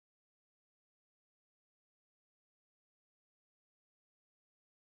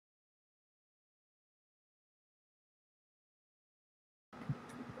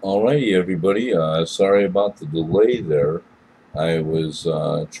Alrighty, everybody. Sorry about the delay there. I was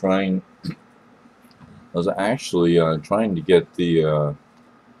trying to get the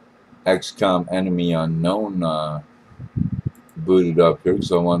XCOM Enemy Unknown booted up here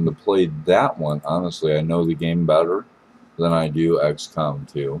because I wanted to play that one. Honestly, I know the game better than I do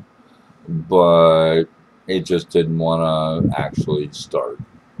XCOM 2, but it just didn't want to actually start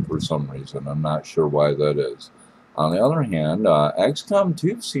for some reason. I'm not sure why that is. On the other hand, XCOM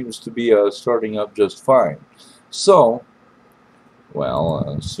 2 seems to be starting up just fine. So,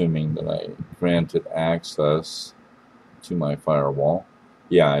 well, assuming that I granted access to my firewall.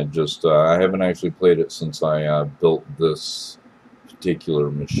 Yeah, I haven't actually played it since I built this particular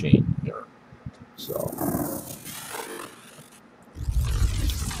machine here. So,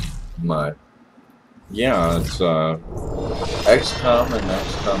 but yeah, it's XCOM and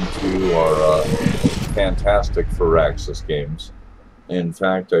XCOM 2 are fantastic for Axis games. In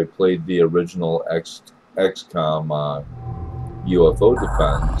fact, I played the original XCOM UFO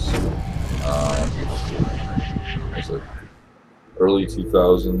Defense. Was it early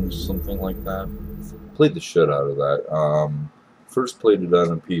 2000s, something like that? Played the shit out of that. First played it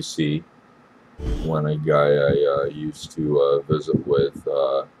on a PC when a guy I used to visit with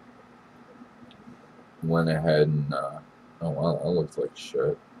went ahead and oh wow, that looks like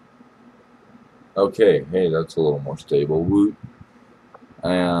shit. Okay, hey, that's a little more stable. Woot.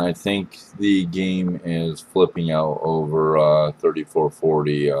 I think the game is flipping out over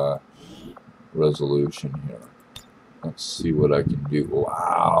 3440 resolution here. Let's see what I can do.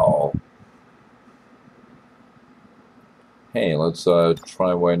 Wow. Hey, let's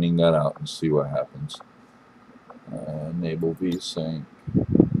try widening that out and see what happens. Enable VSync.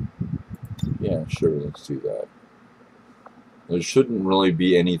 Yeah, sure, let's do that. There shouldn't really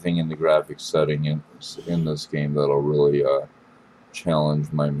be anything in the graphics setting in this game that'll really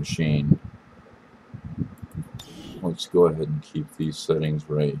challenge my machine. Let's go ahead and keep these settings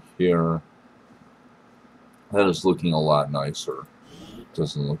right here. That is looking a lot nicer. It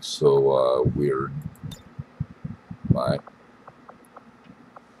doesn't look so weird. But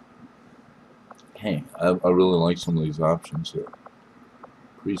hey, I really like some of these options here.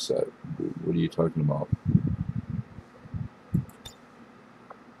 Preset. What are you talking about?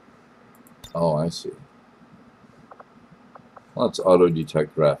 Oh, I see. Let's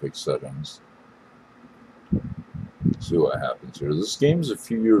auto-detect graphics settings. See what happens here. This game's a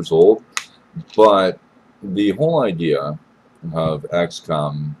few years old, but the whole idea of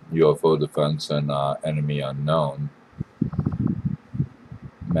XCOM, UFO Defense, and Enemy Unknown,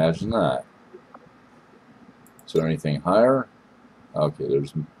 imagine that. Is there anything higher? Okay,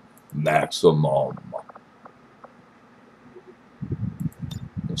 there's maximum.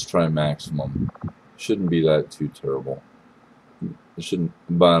 Let's try maximum. Shouldn't be that too terrible. It shouldn't,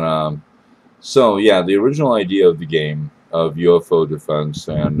 but so yeah, the original idea of the game of UFO Defense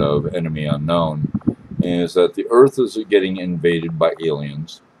and of Enemy Unknown is that the Earth is getting invaded by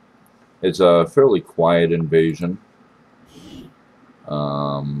aliens. It's a fairly quiet invasion.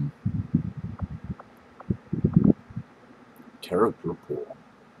 Character pool.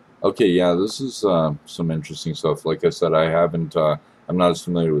 Okay, yeah, this is some interesting stuff. Like I said, I'm not as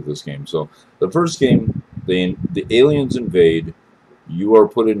familiar with this game. So the first game, the aliens invade. You are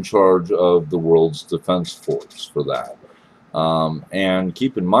put in charge of the world's defense force for that. And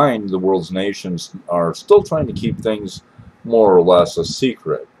keep in mind, the world's nations are still trying to keep things more or less a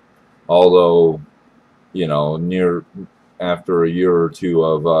secret. Although, you know, after a year or two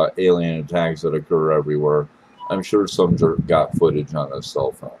of alien attacks that occur everywhere, I'm sure some jerk got footage on his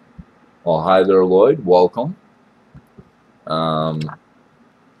cell phone. Well, hi there, Lloyd. Welcome.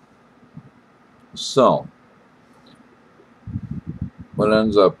 So, what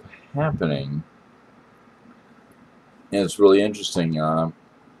ends up happening is it's really interesting.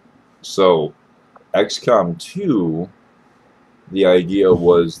 So, XCOM 2, the idea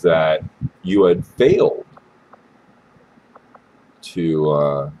was that you had failed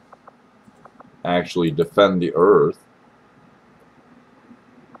to actually defend the Earth.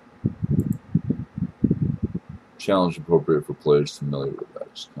 Challenge appropriate for players familiar with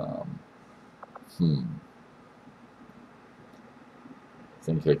XCOM. I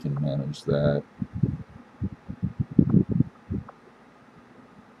think I can manage that.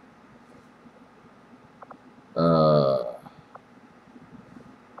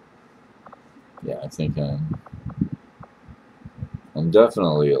 Yeah, I think I'm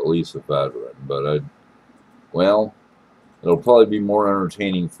definitely at least a veteran, but well, it'll probably be more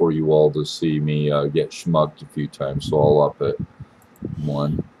entertaining for you all to see me get schmucked a few times, so I'll up it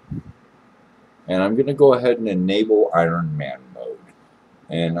 1. And I'm going to go ahead and enable Ironman mode.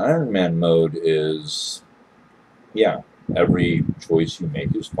 And Ironman mode is, yeah, every choice you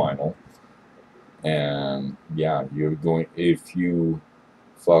make is final. And yeah, you're going, if you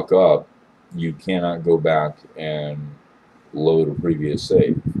fuck up, you cannot go back and load a previous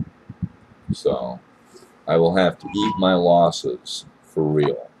save. So I will have to eat my losses for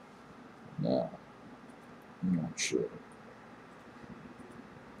real. Now, I'm not sure.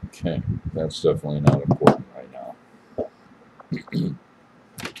 Okay, that's definitely not important right now.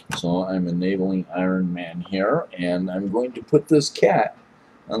 So I'm enabling Ironman here, and I'm going to put this cat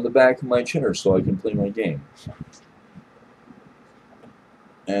on the back of my chair so I can play my game.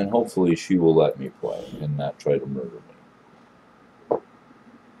 And hopefully she will let me play and not try to murder me.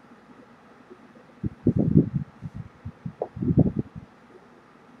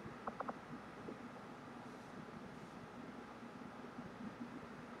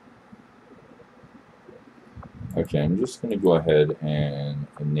 Okay, I'm just going to go ahead and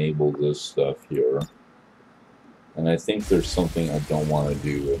enable this stuff here. And I think there's something I don't want to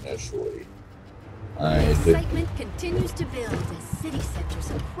do initially. Excitement continues to build as city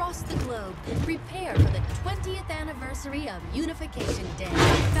centers across the globe prepare for the 20th anniversary of Unification Day.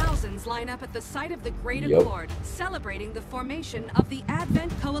 Thousands line up at the site of the Great Accord, celebrating the formation of the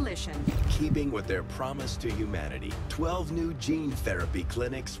Advent Coalition. In keeping with their promise to humanity, 12 new gene therapy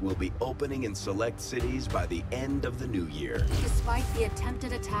clinics will be opening in select cities by the end of the new year. Despite the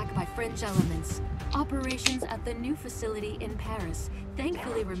attempted attack by French elements, operations at the new facility in Paris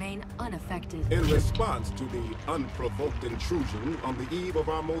thankfully remain unaffected. In response to the unprovoked intrusion on the eve of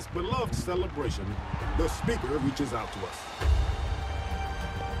our most beloved celebration, the speaker reaches out to us.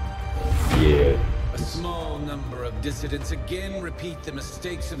 Yeah. A small number of dissidents again repeat the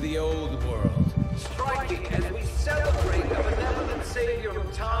mistakes of the old world. Striking as we celebrate a benevolent savior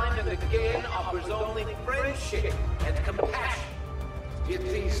who time and again offers only friendship and compassion. Yet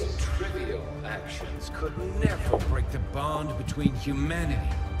these trivial actions could never break the bond between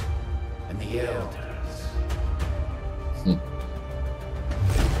humanity and the Elders.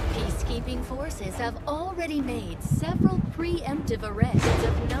 Peacekeeping forces have already made several preemptive arrests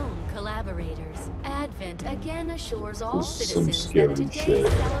of known collaborators. Advent again assures all citizens that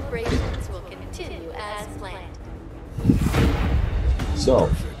today's celebrations will continue as planned. So,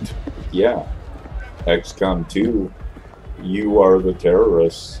 yeah, XCOM 2, you are the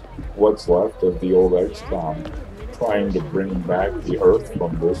terrorists. What's left of the old XCOM, trying to bring back the Earth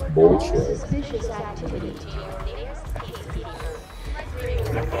from this bullshit.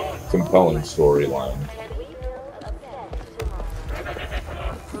 Compelling storyline.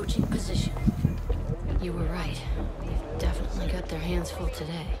 Approaching position. You were right. They've definitely got their hands full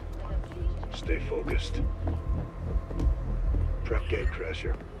today. Stay focused. Prep gate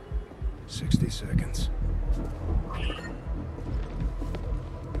crasher. 60 seconds.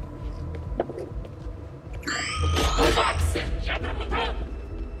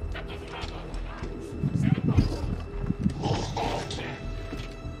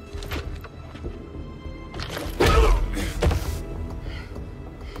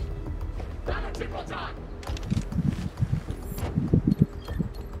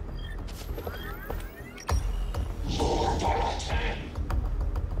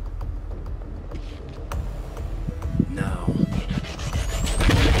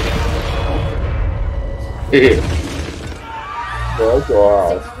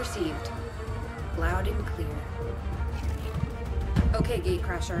 Signal received. Loud and clear. Okay,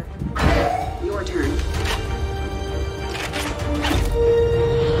 gatecrasher. Your turn.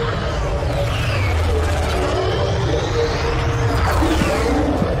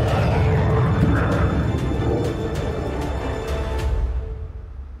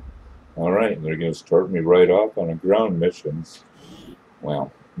 Alright, they're going to start me right off on a ground missions.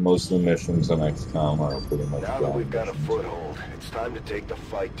 Well, most of the missions on XCOM are pretty much Now ground that we've got a missions. foothold, it's time to take the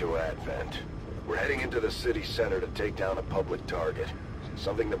fight to Advent. We're heading into the city center to take down a public target.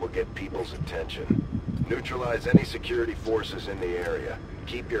 Something that will get people's attention. Neutralize any security forces in the area.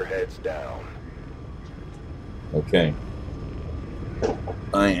 Keep your heads down. Okay.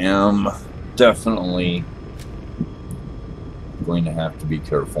 I am definitely going to have to be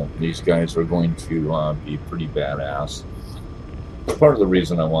careful. These guys are going to be pretty badass. It's part of the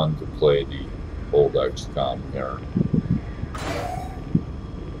reason I wanted to play the old XCOM here.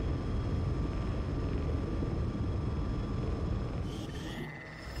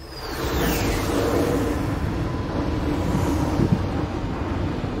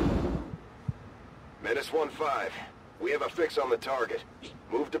 Menace 1-5. We have a fix on the target.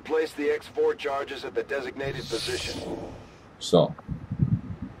 Move to place the X4 charges at the designated position. So,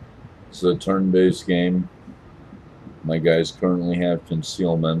 it's a turn-based game. My guys currently have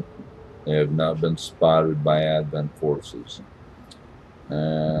concealment. They have not been spotted by Advent forces.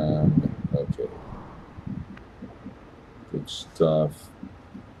 And, okay. Good stuff.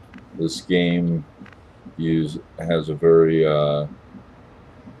 This game has a very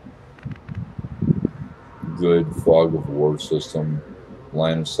good fog of war system.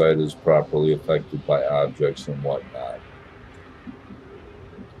 Line of sight is properly affected by objects and whatnot.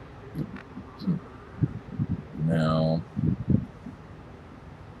 Now,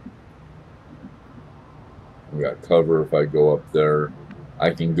 we got cover if I go up there. I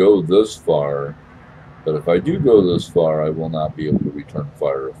can go this far, but if I do go this far, I will not be able to return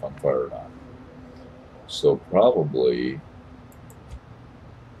fire if I'm fired on. So probably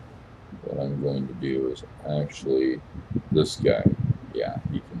what I'm going to do is actually this guy. Yeah,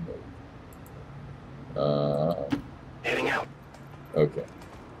 he can move. Heading out. Okay.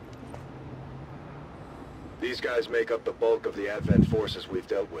 These guys make up the bulk of the Advent forces we've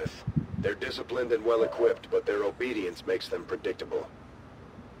dealt with. They're disciplined and well-equipped, but their obedience makes them predictable.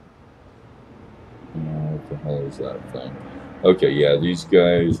 What the hell is that thing? Okay, yeah, these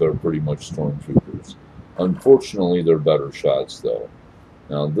guys are pretty much stormtroopers. Unfortunately, they're better shots, though.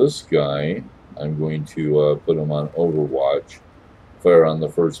 Now, this guy, I'm going to put him on Overwatch. Fire on the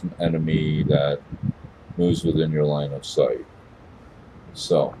first enemy that moves within your line of sight.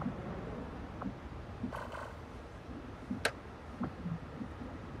 So,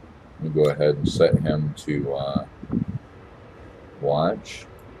 let me go ahead and set him to watch.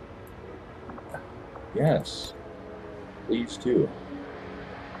 Yes, please do.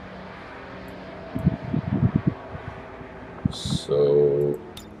 So,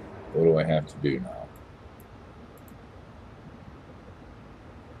 what do I have to do now?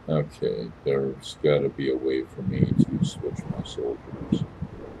 Okay, there's got to be a way for me to switch my soldiers.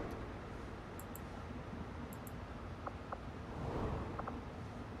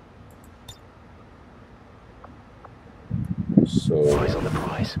 So, Eyes on the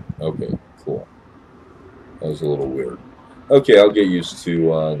prize. Okay, cool. That was a little weird. Okay, I'll get used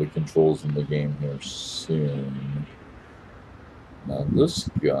to the controls in the game here soon. Now this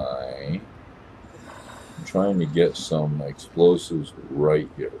guy, I'm trying to get some explosives right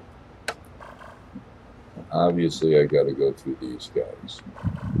here. Obviously, I got to go through these guys.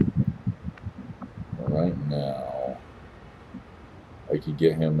 Right now, I could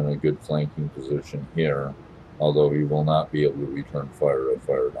get him in a good flanking position here, although he will not be able to return fire if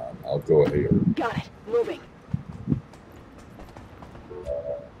fired on. I'll go here. Got it. Moving.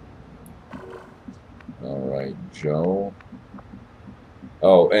 Alright, Joe.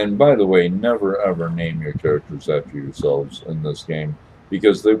 Oh, and by the way, never ever name your characters after yourselves in this game,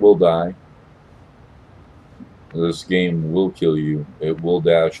 because they will die. This game will kill you. It will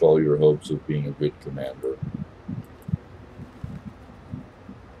dash all your hopes of being a good commander.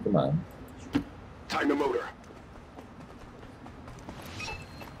 Come on. Time the motor.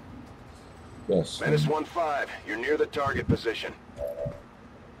 Yes. Menace 1-5, you're near the target position.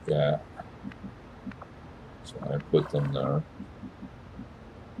 Yeah. So I put them there.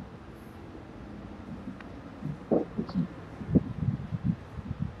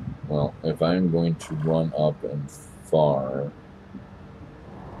 Well, if I'm going to run up and far...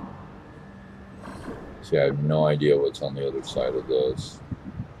 See, I have no idea what's on the other side of this.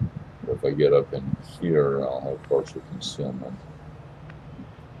 But if I get up in here, I'll have partial concealment.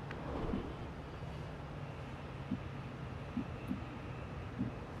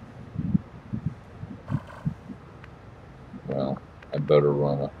 Well, I better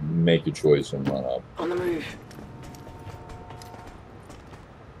run up, make a choice and run up. On the move.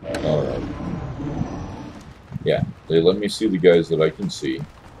 Alright. Yeah, they let me see the guys that I can see.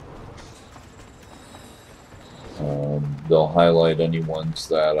 They'll highlight any ones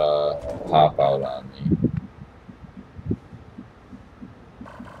that pop out on me.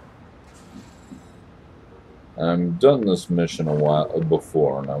 I've done this mission a while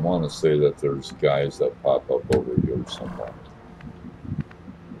before, and I want to say that there's guys that pop up over here somewhere.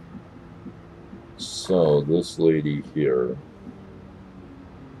 So, this lady here...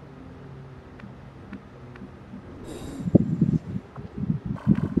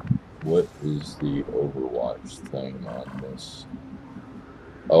 What is the Overwatch thing on this?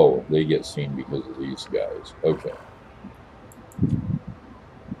 Oh, they get seen because of these guys. Okay.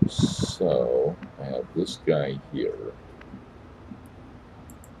 So, I have this guy here.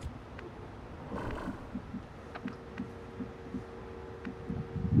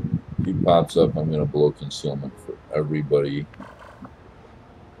 If he pops up, I'm going to blow concealment for everybody.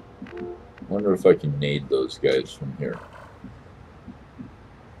 Wonder if I can nade those guys from here.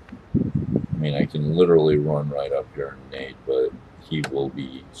 mean, I can literally run right up here and nade, but he will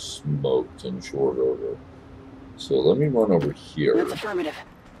be smoked in short order. So let me run over here. That's affirmative.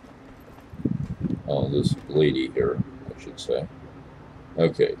 Oh, this lady here, I should say.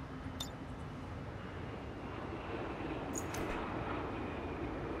 Okay.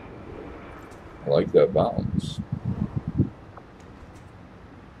 I like that balance.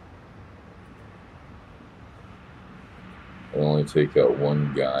 I only take out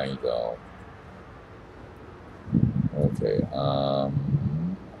one guy, though. Okay, not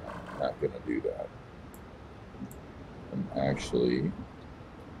gonna do that. I'm actually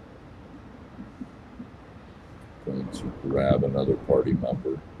going to grab another party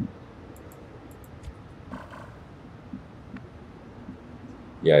member.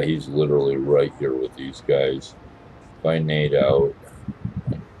 Yeah, he's literally right here with these guys. If I nade out,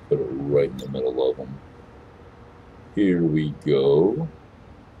 I put it right in the middle of them. Here we go.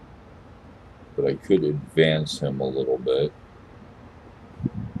 But I could advance him a little bit.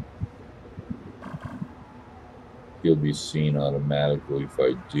 He'll be seen automatically if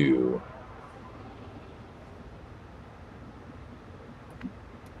I do.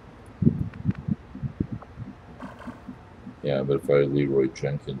 Yeah, but if I Leroy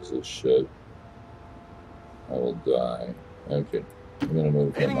Jenkins this shit, I will die. Okay, I'm gonna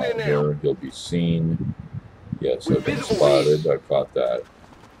move him out here. He'll be seen. Yes, I've been spotted. I caught that.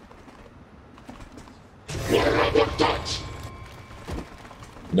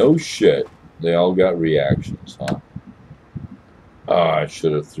 No shit. They all got reactions, huh? Ah, I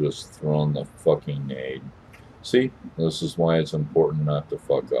should have just thrown the fucking nade. See? This is why it's important not to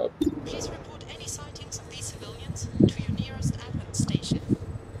fuck up. Please report any sightings of these civilians to your nearest admin station.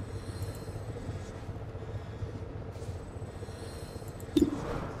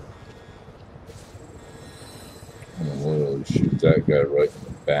 I'm gonna literally shoot that guy right in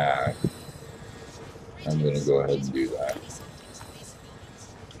the back. I'm gonna go ahead and do that.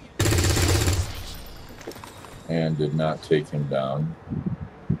 And did not take him down.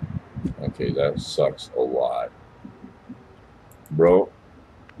 Okay, that sucks a lot. Bro,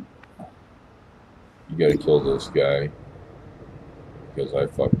 you gotta kill this guy. Because I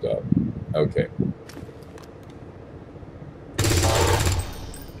fucked up. Okay.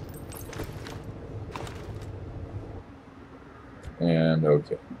 And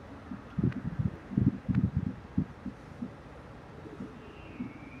okay.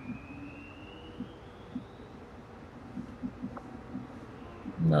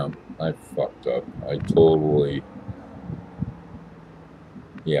 No, I fucked up. I totally...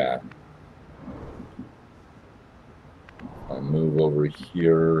 Yeah. I move over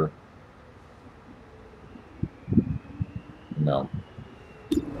here. No.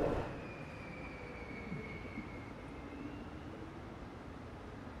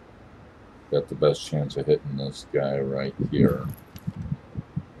 Got the best chance of hitting this guy right here.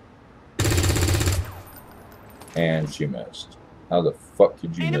 And she missed. How the fuck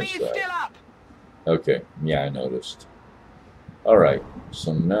did you miss that? Okay, yeah, I noticed. Alright,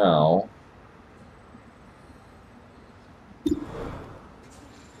 so now...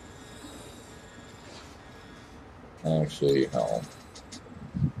 Actually, I'll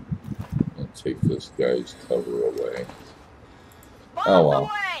take this guy's cover away. Oh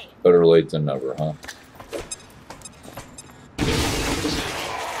well. Better late than never, huh?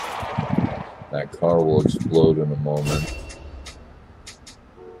 That car will explode in a moment.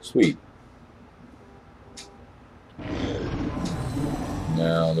 Sweet.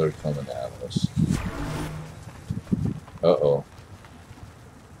 Now they're coming at us. Uh-oh.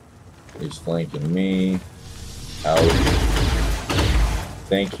 He's flanking me. Out.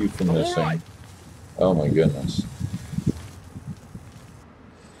 Thank you for missing. Oh my goodness.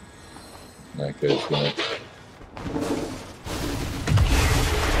 That guy's gonna...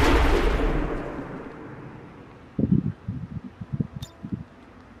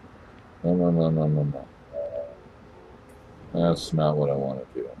 No. That's not what I want to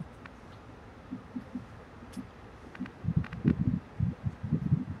do.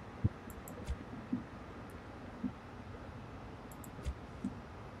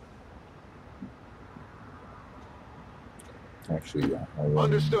 Actually, yeah.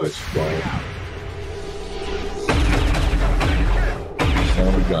 Understood. Son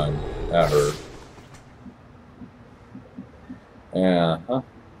of a gun. That hurt. Yeah, huh?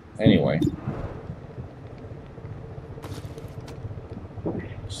 Anyway.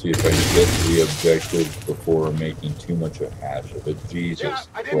 See if I can get to the objective before making too much a hash of it. Jesus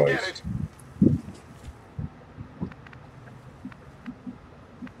Christ.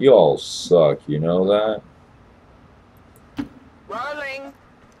 You all suck, you know that? Rolling.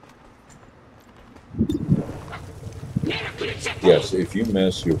 Yes, if you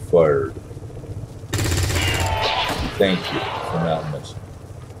miss, you're fired. Thank you for not missing.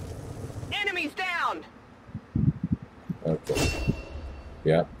 Enemies down! Okay.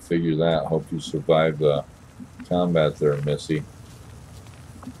 Yeah, figure that. Hope you survive the combat there, Missy.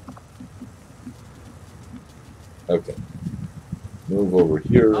 Okay. Move over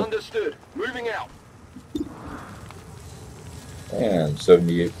here. Understood. Moving out. And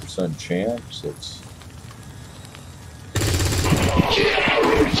 78% chance. It's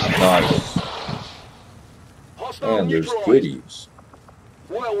nice. And there's goodies.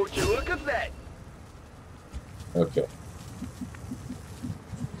 Well, would you look at that? Okay.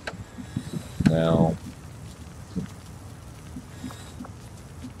 Now,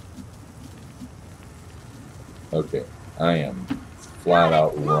 okay, I am flat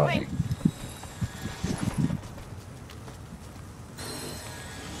out running.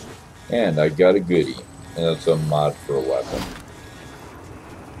 And I got a goodie, and that's a mod for a weapon.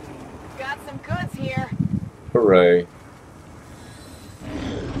 Got some goods here. Hooray.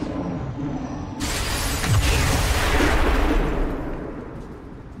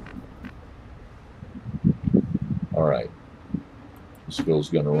 Alright. This girl's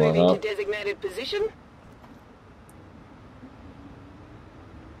gonna run Moving up. to designated position.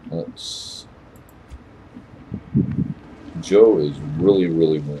 Let's... Joe is really,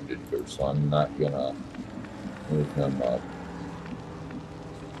 really wounded here, so I'm not gonna move him up.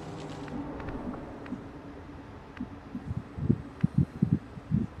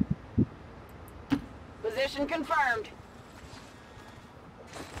 Position confirmed.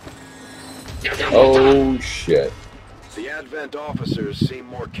 Oh, shit. The Advent officers seem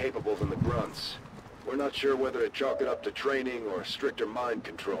more capable than the grunts. We're not sure whether to chalk it up to training or stricter mind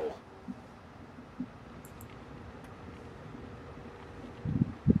control.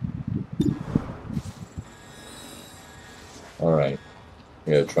 Alright.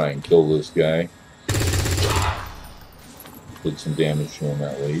 We gotta try and kill this guy. Did some damage to him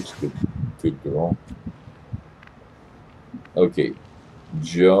at least. Good girl. Okay.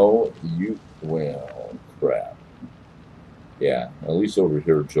 Joe, you... Well, crap. Yeah, at least over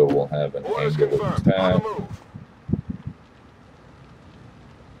here Joe will have an angle of attack.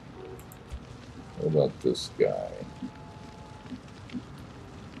 What about this guy?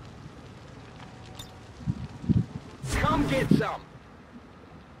 Come get some.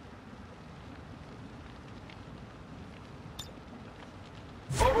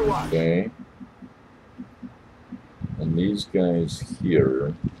 Overwatch. Okay. And these guys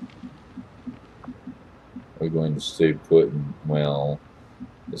here are going to stay put and, well,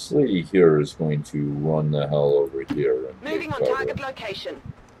 this lady here is going to run the hell over here and Moving on target location.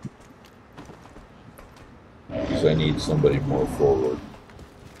 because I need somebody more forward.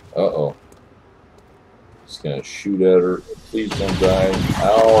 Uh-oh. Just gonna shoot at her. Please don't die.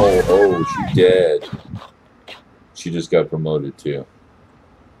 Ow! Oh, she's dead. She just got promoted too.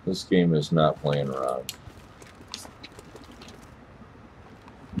 This game is not playing around.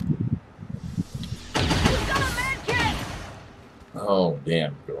 Oh,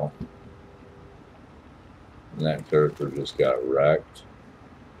 damn, girl. And that character just got wrecked.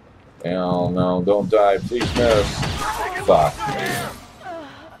 Hell no, don't die. Please miss. Fuck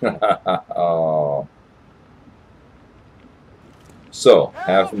me. Oh. So,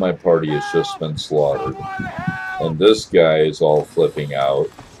 half of my party has just been slaughtered. And this guy is all flipping out.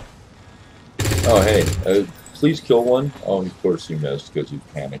 Oh, hey, please kill one. Oh, of course he missed because he's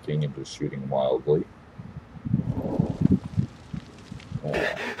panicking and just shooting wildly.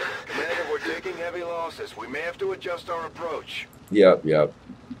 Commander, we're taking heavy losses. We may have to adjust our approach. Yep, yep.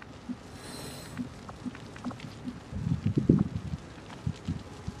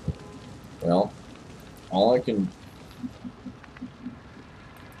 Well, all I can...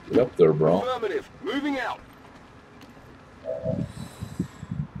 Get up there, bro. Affirmative. Moving out.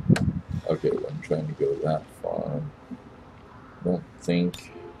 Okay, I'm trying to go that far. Don't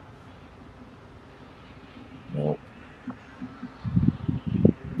think... Nope.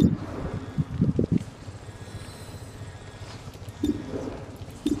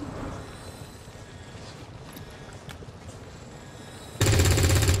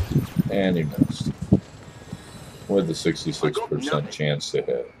 And he missed. With a 66% chance to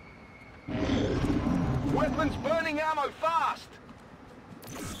hit. Weapons burning ammo fast.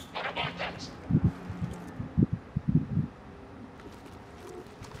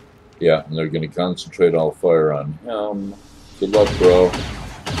 Yeah, and they're going to concentrate all fire on him. Good luck, bro.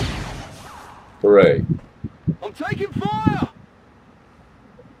 Hooray. I'm taking fire.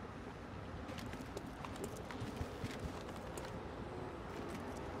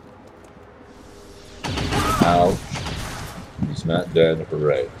 Ouch. He's not dead,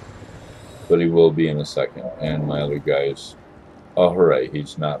 hooray. But he will be in a second. And my other guy's, oh hooray,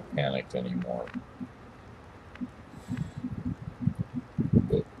 he's not panicked anymore.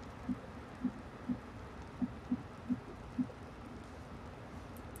 But,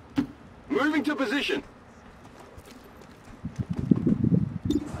 moving to position.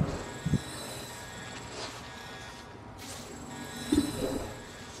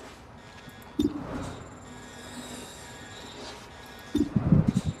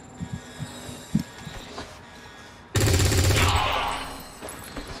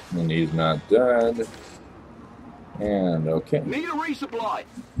 and he's not dead. And okay. Need a resupply.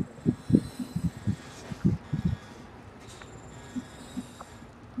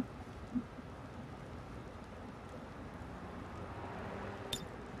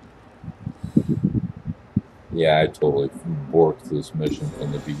 Yeah, I totally borked this mission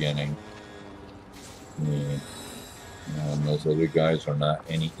from the beginning. Yeah. And those other guys are not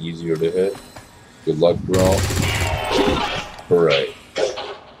any easier to hit. Good luck, bro. Hooray.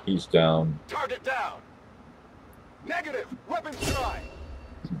 He's down. Target down. Negative. Weapons dry.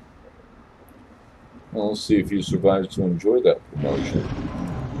 Well, let's see if he survives to enjoy that promotion.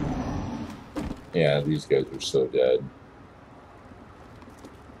 Yeah, these guys are so dead.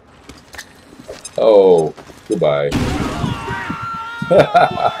 Oh, goodbye.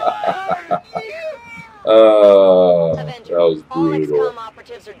 That was brutal. All Xcom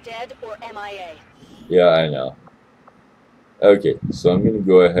operatives are dead or MIA. Yeah, I know. Okay, so I'm going to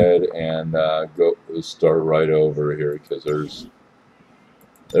go ahead and go start right over here because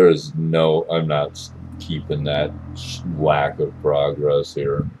there is no, I'm not keeping that lack of progress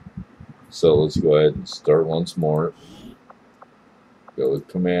here. So let's go ahead and start once more. Go with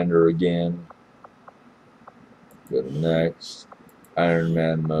Commander again. Go to next.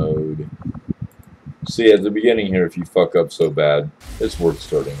 Ironman mode. See, at the beginning here, if you fuck up so bad, it's worth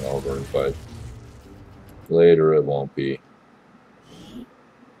starting over, but later it won't be.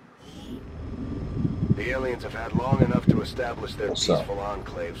 The aliens have had long enough to establish their peaceful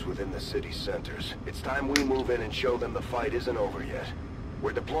enclaves within the city centers. It's time we move in and show them the fight isn't over yet.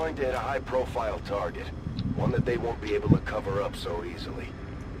 We're deploying to hit a high-profile target, one that they won't be able to cover up so easily.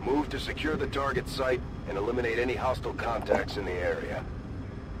 Move to secure the target site and eliminate any hostile contacts in the area.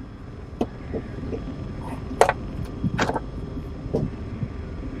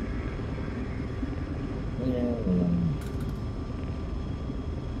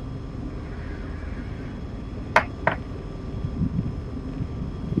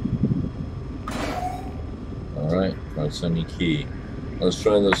 Alright, proximity key. Let's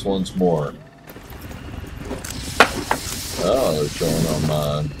try this once more. Oh, they're showing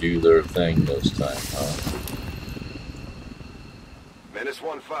them do their thing this time, huh? Menace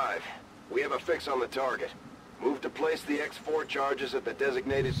 1-5. We have a fix on the target. Move to place the X4 charges at the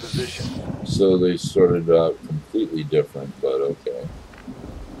designated position. So they started out completely different, but okay.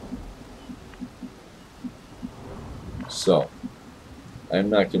 So, I'm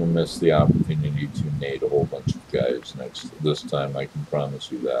not going to miss the opportunity to nade a whole bunch of guys this time, I can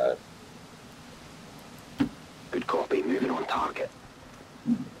promise you that. Good copy, moving on target.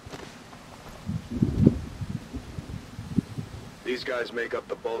 These guys make up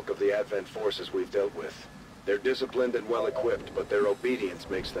the bulk of the Advent forces we've dealt with. They're disciplined and well-equipped, but their obedience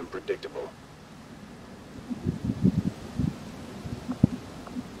makes them predictable.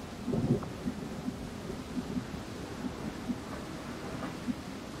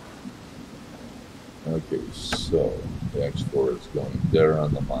 Okay, so the X4 is going there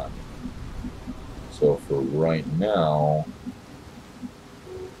on the money. So for right now,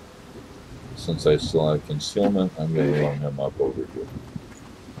 since I still have concealment, I'm going to run him up over here.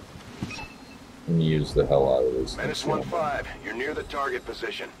 I'm going to use the hell out of this. Menace 1-5, you're near the target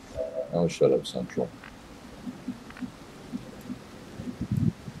position. Oh, shut up, Central.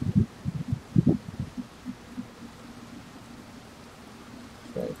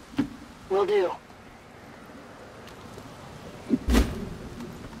 Okay. Will do.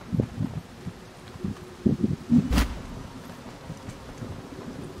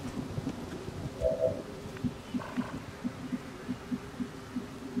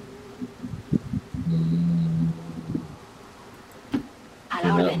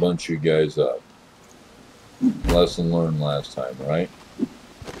 That bunch you guys up. Lesson learned last time, right?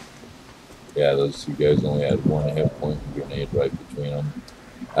 Yeah, those two guys only had one hit point and grenade right between them.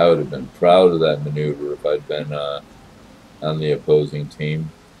 I would have been proud of that maneuver if I'd been on the opposing team.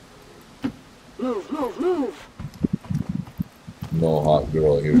 Move, move, move! Mohawk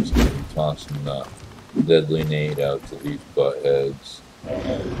girl here is going to be tossing the deadly nade out to these butt heads.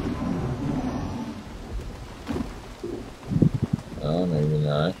 No, maybe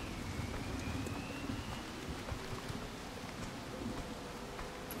not.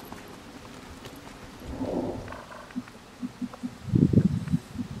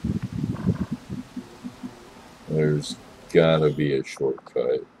 There's gotta be a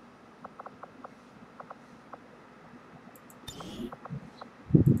shortcut.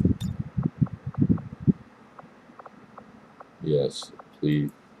 Yes,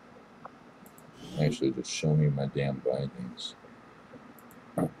 please. Actually, just show me my damn bindings.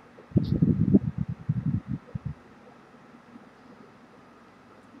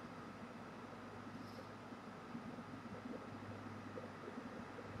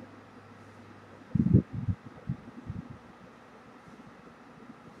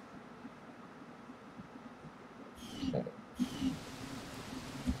 Okay.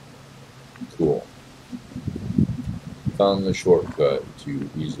 Cool. Found the shortcut to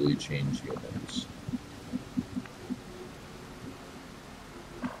easily change units.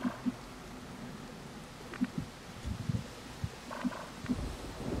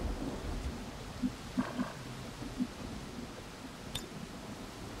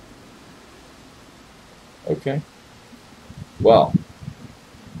 Okay. Well.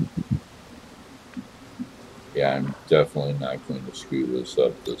 Yeah, I'm definitely not going to screw this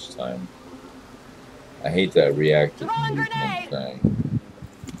up this time. I hate that reactive movement thing.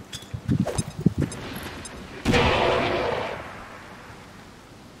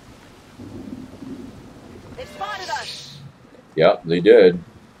 They spotted us. Yep, they did.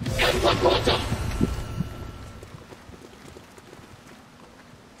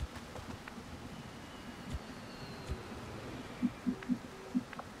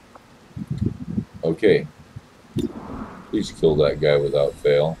 Okay. Please kill that guy without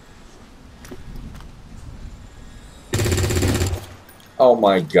fail. Oh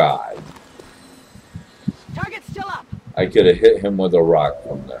my god. Target's still up. I could have hit him with a rock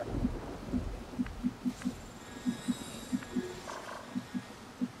from there.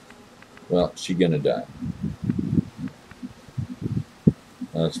 Well, she's gonna die.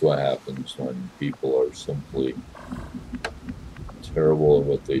 That's what happens when people are simply terrible at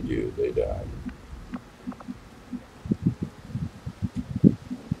what they do. They die.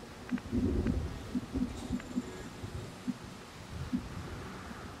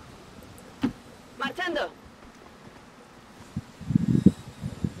 Matendo.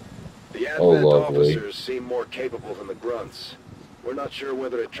 The Advent lovely. officers seem more capable than the grunts. We're not sure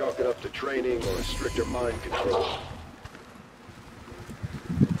whether to chalk it up to training or stricter mind control.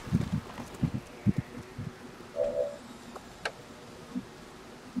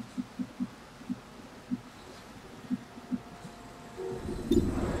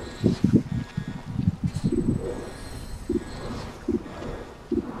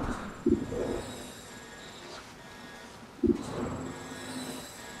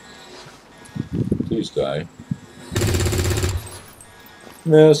 Please die.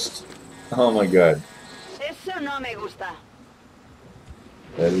 Missed. Oh my god. Eso no me gusta.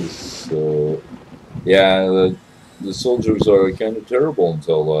 That is so... Yeah, the soldiers are kind of terrible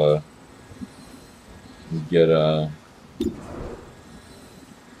until you get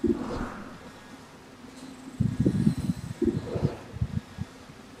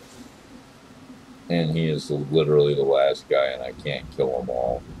and he is literally the last guy, and I can't kill them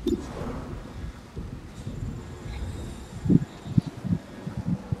all.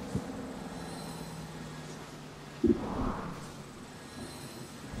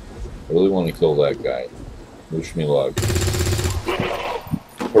 I really want to kill that guy. Wish me luck.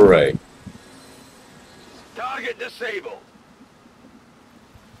 Hooray. Target disabled.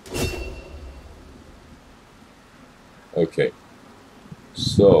 Okay.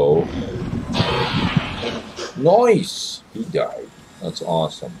 So... Nice! He died. That's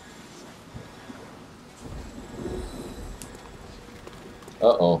awesome.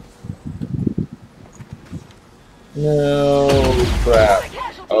 Uh-oh. No, crap.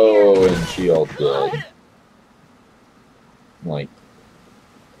 Oh, and she all dead. Like...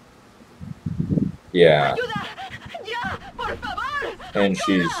 Yeah. And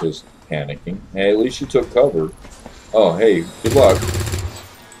she's just panicking. Hey, at least she took cover. Oh, hey, good luck.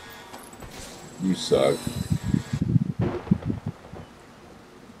 You suck.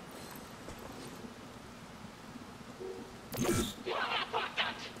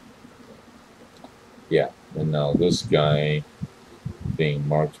 Yeah, and now this guy being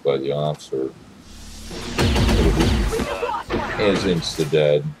marked by the officer is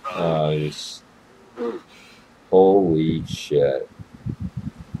insta-dead. Holy shit.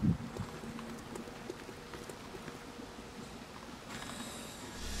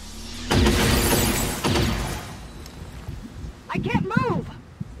 I can't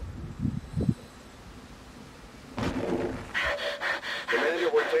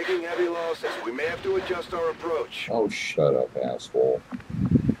taking heavy losses. We may have to adjust our approach. Oh, shut up, asshole.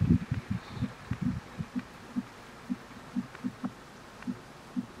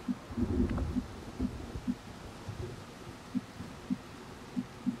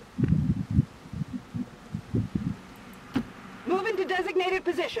 Move into designated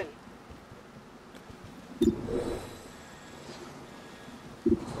position.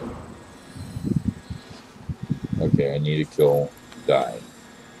 Okay, I need to kill. Die.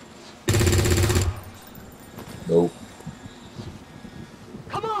 Nope.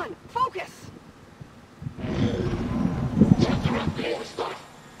 Come on, focus.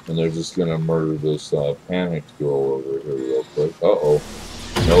 And they're just gonna murder this panicked girl over here real quick. Uh-oh.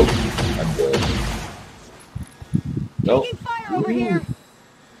 Nope. I'm dead. Nope. Taking fire over here.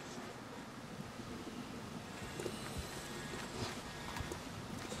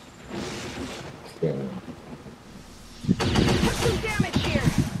 Okay. Some damage here.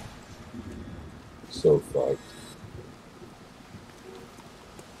 So fucked.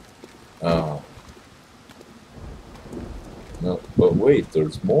 Oh. No, but wait,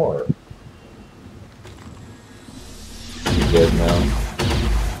 there's more. You dead now?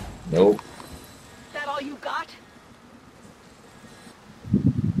 Nope. That all you got?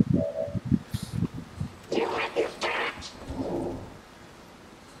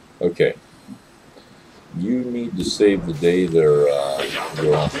 Okay. You need to save the day there,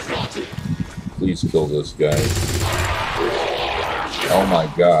 girl. Please kill this guy. Oh my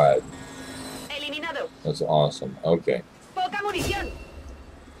god. Eliminado. That's awesome. Okay. Poca munición.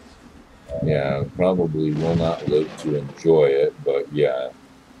 Yeah, probably will not live to enjoy it, but yeah.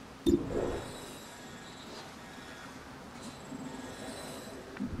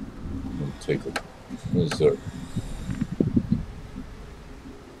 Take a... Is there...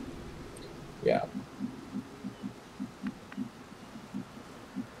 Yeah.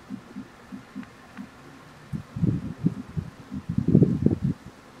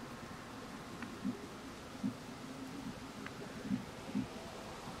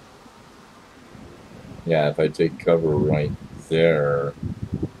 Yeah, if I take cover right there,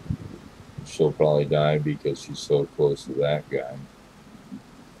 she'll probably die because she's so close to that guy.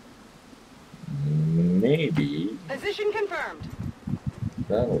 Maybe Position confirmed.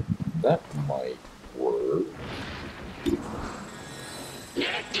 that might work.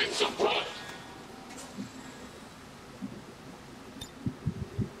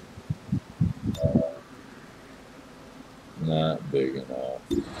 Not big enough.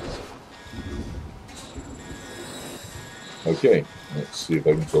 Okay, let's see if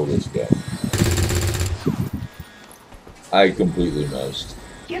I can kill this guy. I completely missed.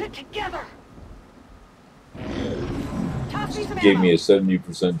 Get it together. Toss me some Gave ammo. me a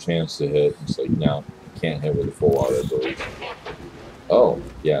 70% chance to hit. It's like, no, can't hit with a full auto burst. Oh,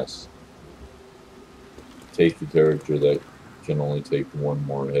 yes. Take the character that can only take one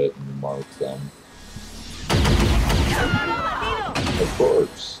more hit and mark them. Of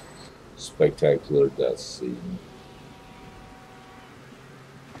course. Spectacular death scene.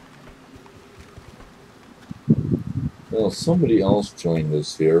 Well, somebody else joined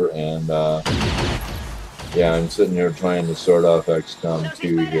us here, and yeah, I'm sitting here trying to start off Xcom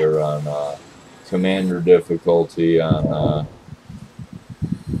 2 here on Commander difficulty on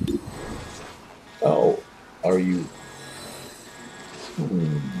oh, are you...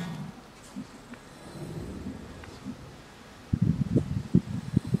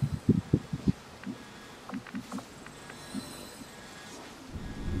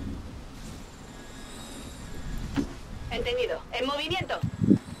 Entendido. En movimiento.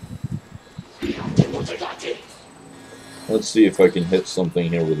 Let's see if I can hit something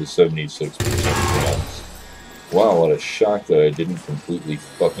here with a 76% chance. Wow, what a shock that I didn't completely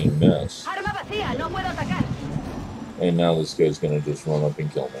fucking miss. Arma vacía. No puedo atacar. And now this guy's gonna just run up and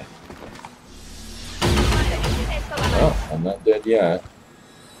kill me. Oh, I'm not dead yet.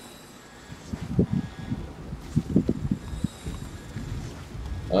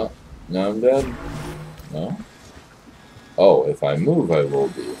 Oh, now I'm dead? No? Oh, if I move, I will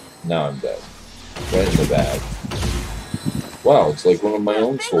be. Now I'm dead. Right in the bag. Wow, it's like one of my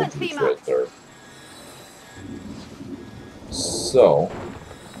own soldiers right there. So,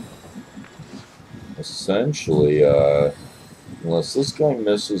 essentially, unless this guy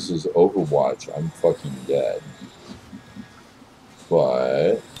misses his Overwatch, I'm fucking dead.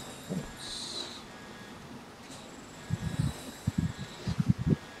 But...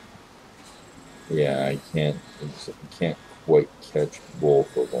 yeah, I can't quite catch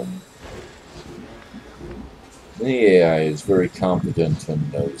both of them. The AI is very competent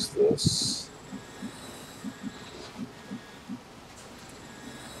and knows this.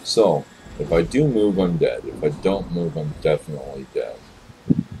 So, if I do move, I'm dead. If I don't move, I'm definitely dead.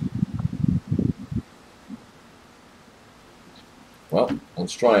 Well,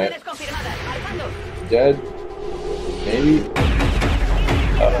 let's try it. Dead. Maybe.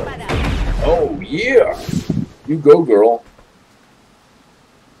 Oh, yeah! You go, girl.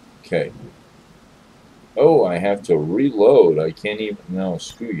 Okay. Oh, I have to reload. I can't even... No,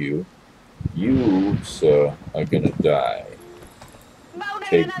 screw you. You, sir, are gonna die.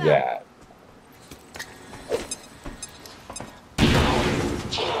 Take that.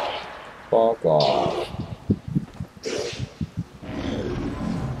 Fuck off.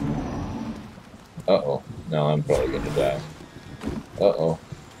 Uh-oh. Now I'm probably gonna die. Uh-oh.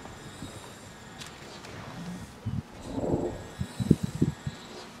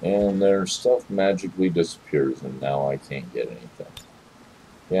 And their stuff magically disappears, and now I can't get anything.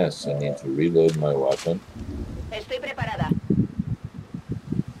 Yes, I need to reload my weapon. Estoy preparada.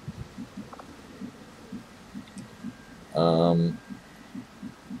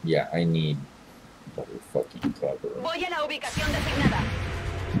 Yeah, I need better fucking cover. Voy a la ubicación designada.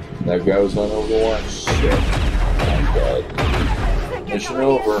 That guy was on Overwatch? Shit. I'm dead. Mission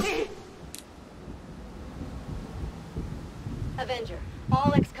over. Avenger,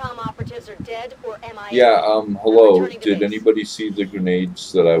 all Xcom operatives are dead or MIA. Yeah, hello. Did anybody see the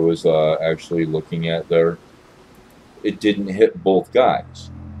grenades that I was actually looking at there? It didn't hit both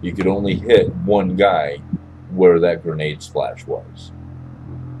guys. You could only hit one guy where that grenade splash was.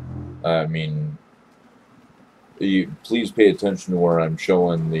 I mean, please pay attention to where I'm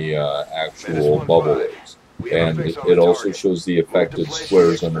showing the actual bubble is. And it also shows the affected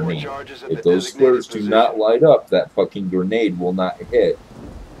squares underneath. If those squares do not light up, that fucking grenade will not hit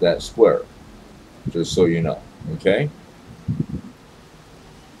that square. Just so you know. Okay?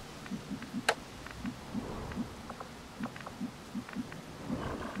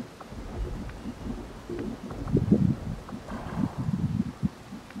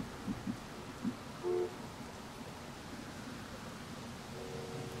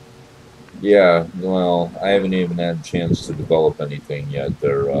 Yeah, well, I haven't even had a chance to develop anything yet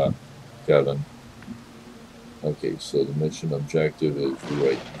there, Kevin. Okay, so the mission objective is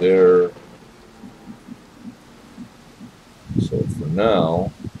right there. So for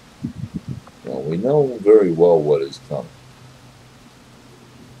now, well, we know very well what is coming.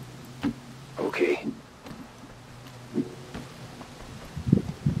 Okay.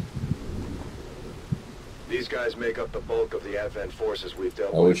 These guys make up the bulk of the Advent forces we've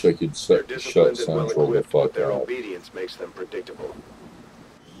dealt with. I wish I could shut Central the fuck their up. obedience makes them predictable.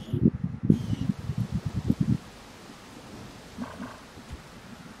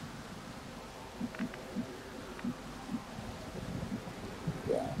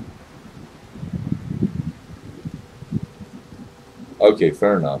 Yeah. Okay,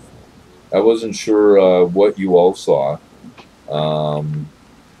 fair enough. I wasn't sure what you all saw.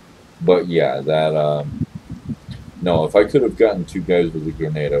 But yeah, that... No, if I could have gotten two guys with a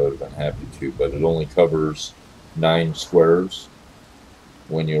grenade, I would have been happy to, but it only covers 9 squares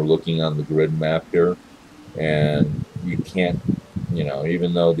when you're looking on the grid map here, and you can't, you know,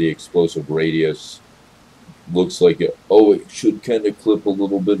 even though the explosive radius looks like it, oh, it should kind of clip a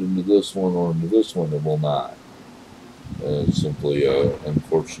little bit into this one or into this one, it will not. It's simply,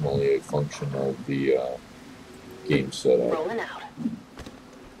 unfortunately, a function of the game setup. Rolling out.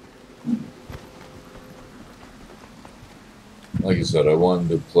 Like I said, I wanted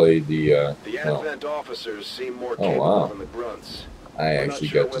to play the Advent officers seem more oh, capable wow. than the grunts. I actually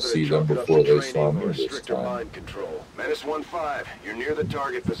got to see them before they saw me this time. Mind control. Menace 1-5, you're near the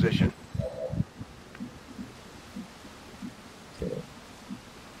target position. Okay.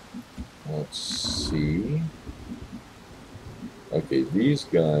 Let's see. Okay, these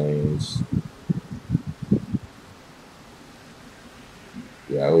guys...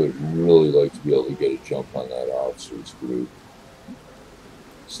 Yeah, I would really like to be able to get a jump on that officers group.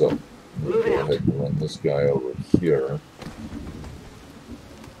 So, I'm going to go ahead and run this guy over here.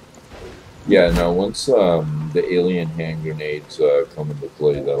 Yeah, now once the alien hand grenades come into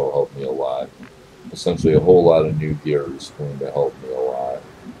play, that'll help me a lot. Essentially, a whole lot of new gear is going to help me a lot,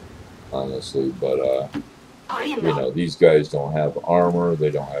 honestly. But, you know, these guys don't have armor,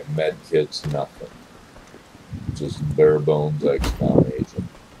 they don't have med kits, nothing. Just bare bones Xcom agent.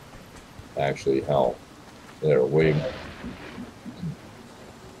 Actually, hell, they're way more.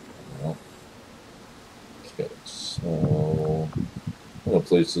 Okay, so I'm going to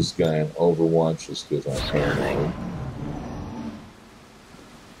place this guy in Overwatch just because I'm paranoid.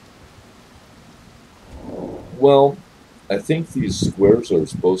 Well, I think these squares are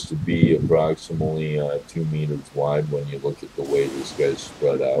supposed to be approximately 2 meters wide when you look at the way this guy's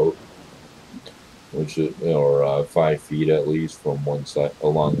spread out, which is, or 5 feet at least from one side,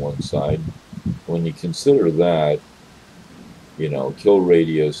 along one side. When you consider that, you know, kill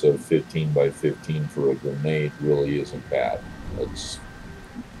radius of 15 by 15 for a grenade really isn't bad. It's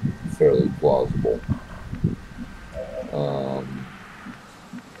fairly plausible.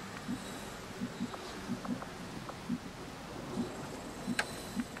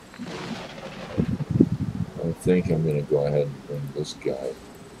 I think I'm going to go ahead and bring this guy.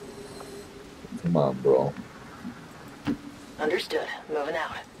 Come on, bro. Understood. Moving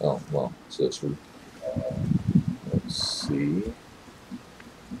out. Oh, well, it's this one. Let's see.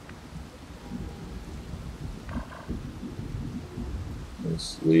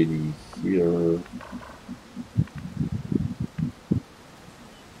 This lady here.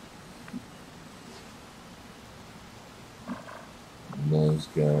 And those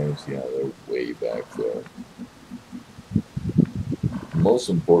guys, yeah, they're way back there. The most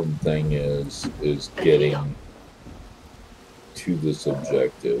important thing is getting to this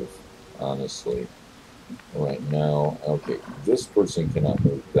objective, honestly. Right now, okay, this person cannot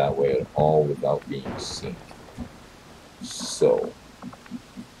move that way at all without being seen. So,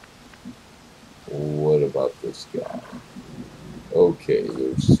 what about this guy? Okay,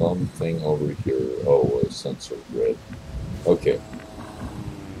 there's something over here. Oh, a sensor grid. Okay.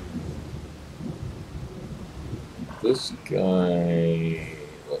 This guy,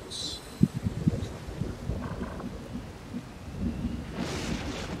 let's...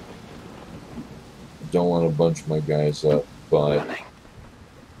 Don't want to bunch my guys up, but I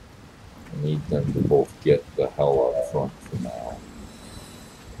need them to both get the hell up front for now.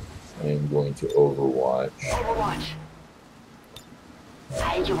 I am going to Overwatch. Overwatch.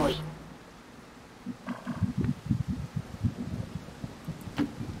 Ahí yo voy.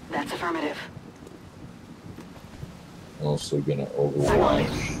 That's affirmative. Also gonna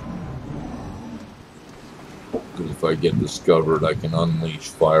Overwatch. Because if I get discovered, I can unleash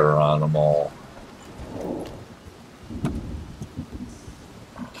fire on them all.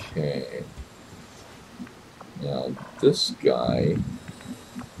 Okay. Now, this guy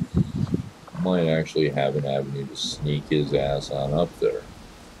might actually have an avenue to sneak his ass on up there.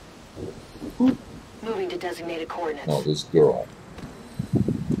 Moving to designated coordinates. No, this girl.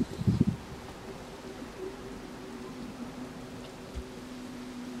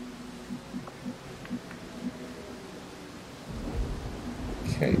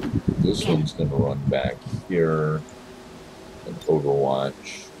 Okay, this one's going to run back here and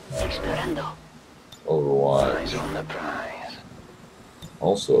Overwatch. Overwatch.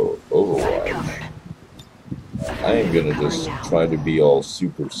 Also, Overwatch. I am going to just try to be all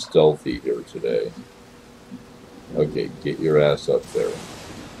super stealthy here today. Okay, get your ass up there.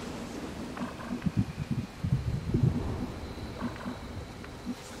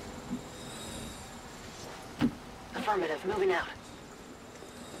 Affirmative, moving out.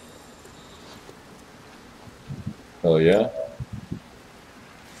 Oh yeah?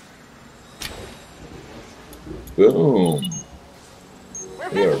 Boom.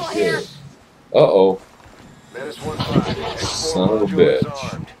 We are good. Uh-oh. Son of a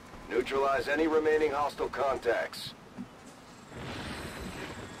bitch. Neutralize any remaining hostile contacts.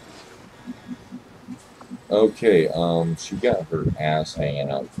 Okay, she got her ass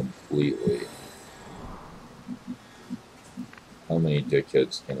hanging out completely. How many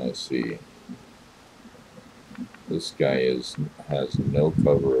dickheads can I see? This guy has no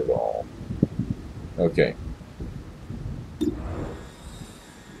cover at all. Okay.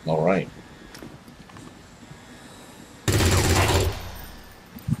 All right.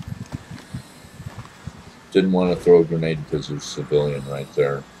 Didn't want to throw a grenade because there's a civilian right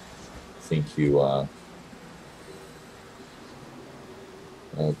there. I think you,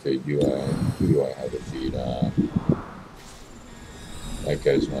 okay, who do I have to beat? That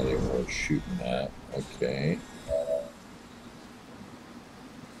guy's not even worth shooting at. Okay.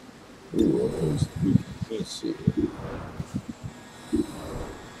 Ooh, who can he see?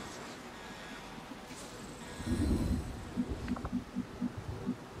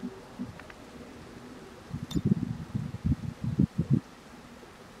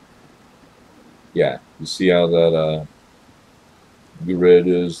 Yeah, you see how that grid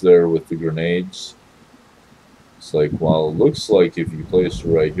is there with the grenades? It's like, well, it looks like if you place it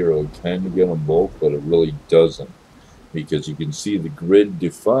right here, it'll kind of get them both, but it really doesn't. Because you can see the grid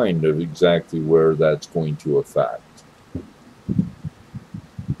defined of exactly where that's going to affect.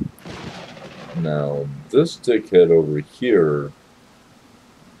 Now, this dickhead over here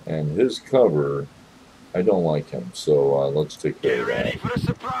and his cover I don't like him, so let's take care of that. Get ready for the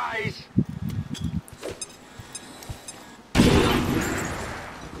surprise!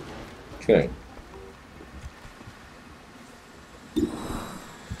 Okay.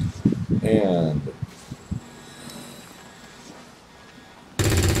 And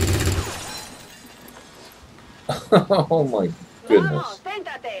oh my goodness.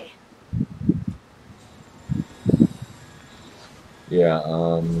 Yeah,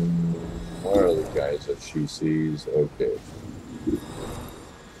 where are the guys that she sees? Okay.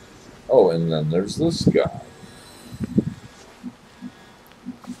 Oh, and then there's this guy.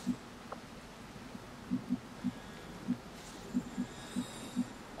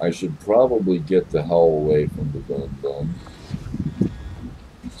 I should probably get the hell away from the gun.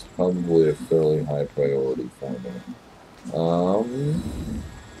 It's probably a fairly high priority for me.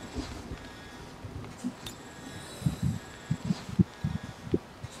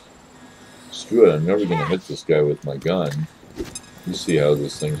 Screw it, I'm never gonna hit this guy with my gun. You see how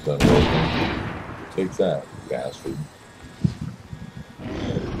this thing's been working. Take that, bastard.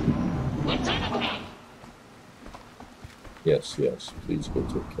 Yes, yes, please go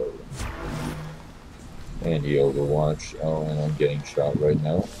take care of him. And he overwatch. Oh, and I'm getting shot right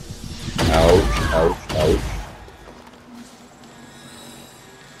now. Ouch, ouch, ouch.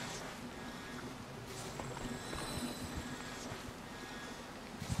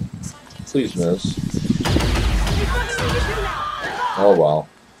 Please miss. Oh, wow.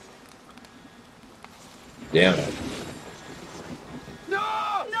 Damn it.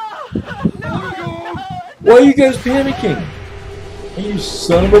 Why are you guys panicking? You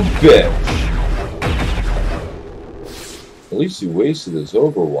son of a bitch. At least he wasted his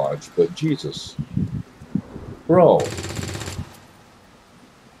overwatch, but Jesus. Bro.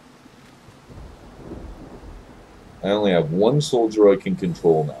 I only have one soldier I can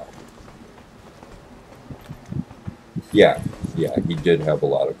control now. Yeah, he did have a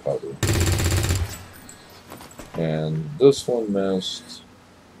lot of cover. And this one missed.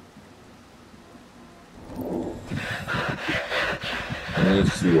 And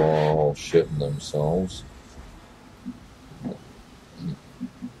these two all shitting themselves.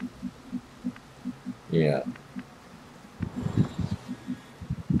 Yeah.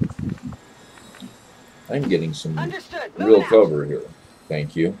 I'm getting some real cover here.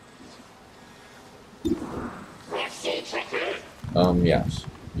 Thank you. Yes.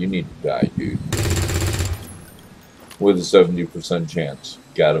 You need to die, dude. With a 70% chance.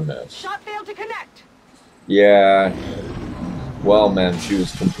 Gotta miss. Shot failed to connect. Yeah. Well, man, she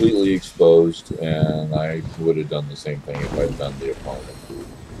was completely exposed, and I would have done the same thing if I'd done the opponent.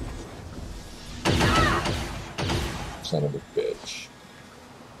 Son of a bitch.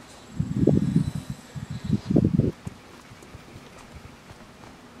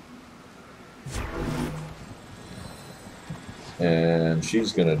 And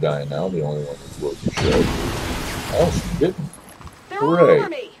she's gonna die now, the only one that's worth a shit. Oh, she didn't.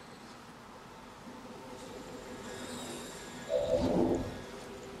 Hooray.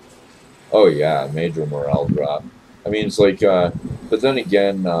 Oh yeah, major morale drop. I mean, it's like, but then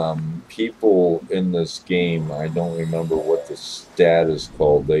again, people in this game, I don't remember what the stat is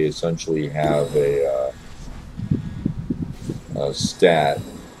called. They essentially have a stat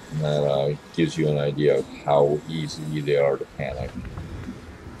that gives you an idea of how easy they are to panic.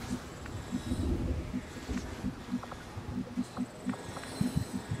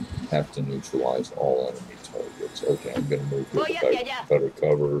 Have to neutralize all enemy targets. Okay, I'm gonna move here to better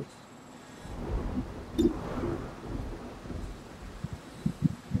cover.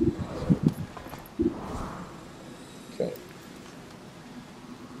 Okay.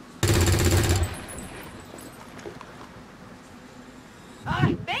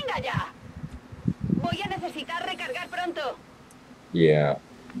 ¡Ay, venga ya! Voy a necesitar recargar pronto. Yeah.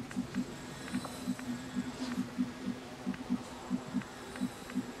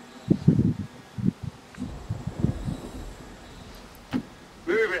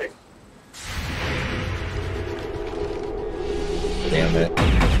 Moving. Damn it.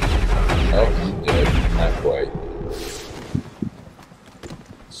 Oh, he did. Not quite.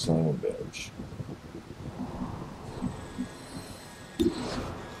 Son of a bitch.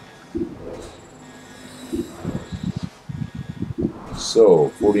 So,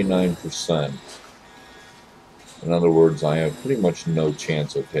 49%. In other words, I have pretty much no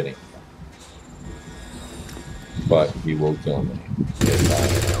chance of hitting him. But he will kill me.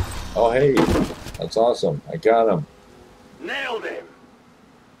 Oh, hey! That's awesome. I got him. Nailed him.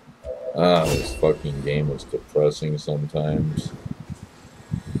 This fucking game is depressing sometimes.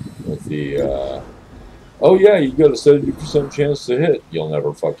 With the, oh yeah, you got a 70% chance to hit. You'll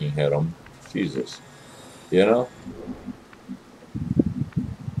never fucking hit him. Jesus. You know?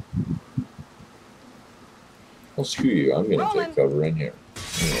 Well, screw you. I'm going to take cover in here.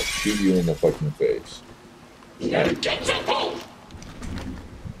 I'm going to shoot you in the fucking face.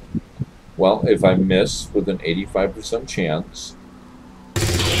 Well, if I miss with an 85% chance...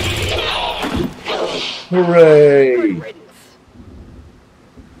 Hooray!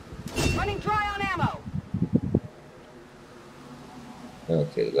 Running dry on ammo.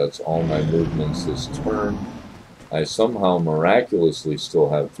 Okay, that's all my movements this turn. I somehow miraculously still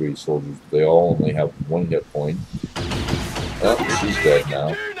have 3 soldiers. They all only have 1 hit point. Oh, she's dead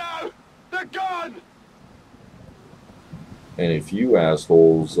now. And if you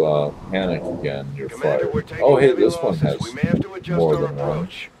assholes panic again, you're fired. Oh, hey, this one has more than one.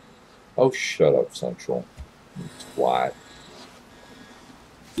 Oh, shut up, Central. You twat.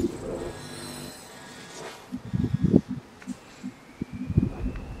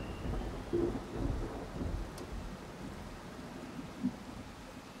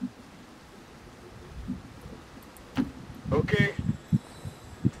 Okay.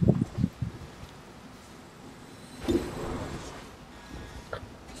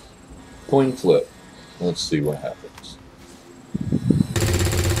 Coin flip. Let's see what happens.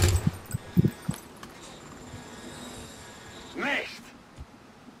 Missed.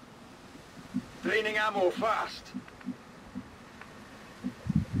 Draining ammo fast.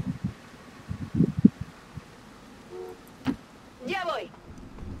 Ya voy.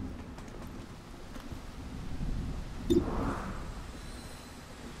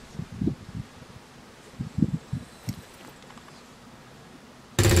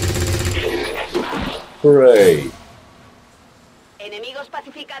 Hooray! Enemigos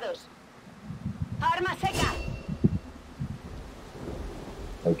pacificados. Arma seca.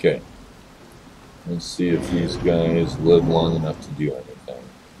 Okay. Let's see if these guys live long enough to do anything.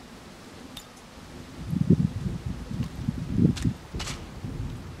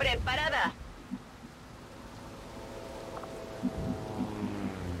 Preparada.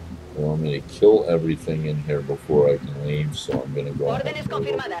 Well, I'm going to kill everything in here before I can leave, so I'm going to go ahead Órdenes and go over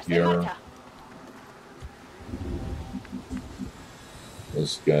confirmadas. En here. marcha.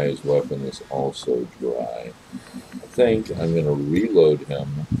 This guy's weapon is also dry. I think I'm going to reload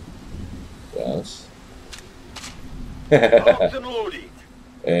him. Yes.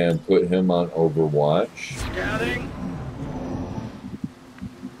 And put him on Overwatch. Scanning.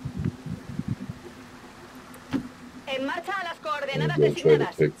 En marcha a las I'm coordenadas going to try to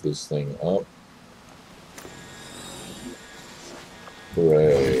designadas. pick this thing up.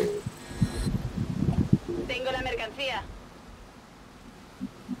 Hooray. Tengo la mercancía.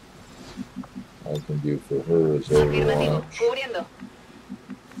 I can do for her is Afirmativo. Overwatch. Cubriendo.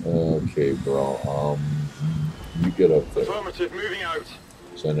 Okay, bro. You get up there. Affirmative, moving out.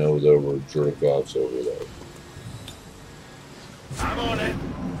 So I know there were jerk-offs over there. I'm on it.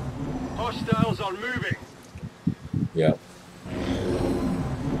 Hostiles are moving. Yeah.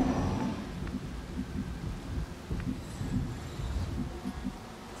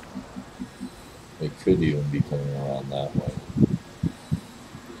 They could even be coming around that way.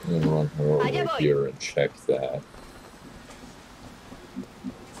 I'm going to run her over here and check that.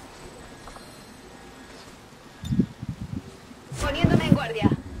 Poniéndome en guardia.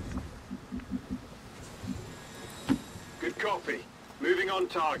 Good copy. Moving on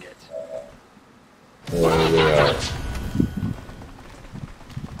target. There they are.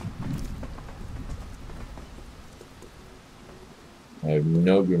 I have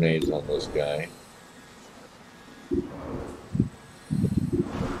no grenades on this guy.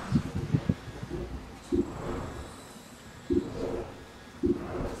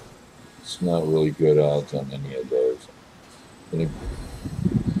 It's not really good odds on any of those. I'm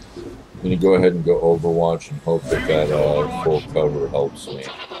gonna go ahead and go Overwatch and hope that that full cover helps me.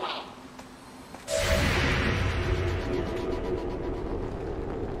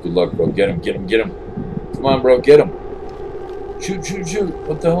 Good luck, bro. Get him, get him, get him. Come on, bro, get him. Shoot, shoot, shoot.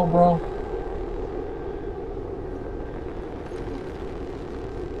 What the hell, bro?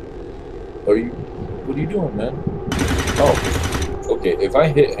 What are you doing, man? Oh, okay. If I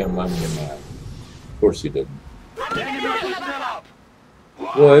hit him, I'm gonna mad. Of course he didn't.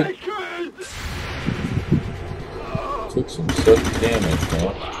 What? Took some sudden damage,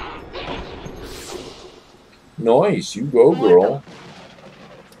 man. Nice, you go, girl.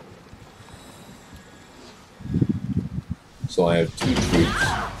 So I have 2 troops.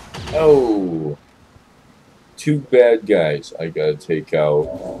 Oh! 2 bad guys I gotta take out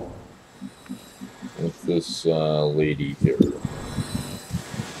with this lady here.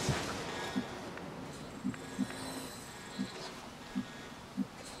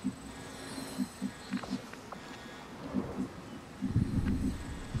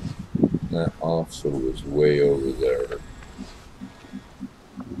 so it was way over there.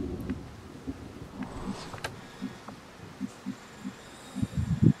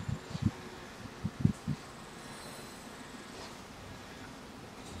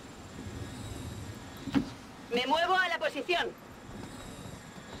 Me muevo a la posición.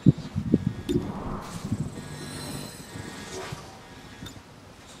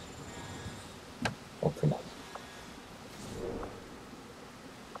 Oh, come on.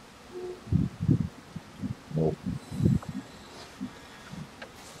 Nope.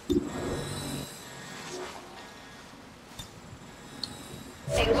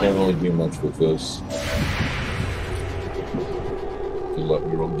 Can't really do much with this. Good luck,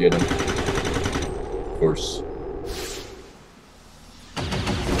 we won't get him. Of course.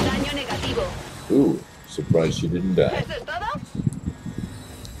 Daño negativo. Ooh, surprised she didn't die. ¿Eso es todo?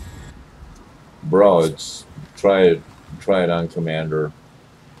 Bro, it's try it on Commander.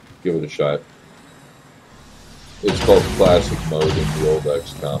 Give it a shot. It's called Classic Mode in the old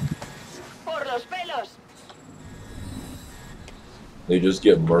Xcom. Por los pelos. They just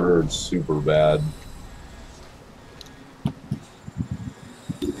get murdered super bad.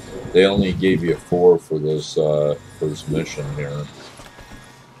 They only gave you 4 for this first mission here.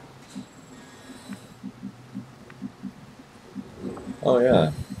 Oh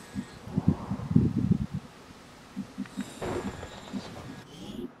yeah.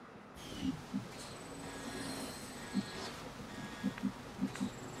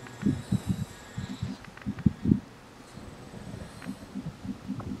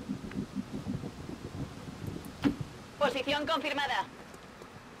 Posición confirmada.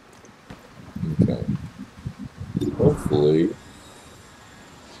 Okay. Hopefully.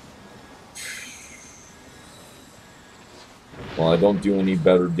 Well, I don't do any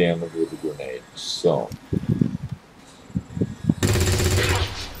better damage with the grenade, so.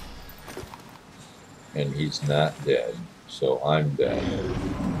 And he's not dead, so I'm dead.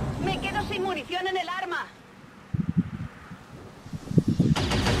 Me quedo sin munición en el arma.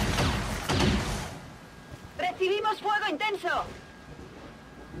 Recibimos fuego intenso.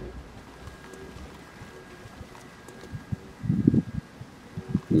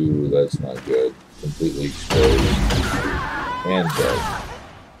 Ooh, that's not good. Completely exposed. And dead.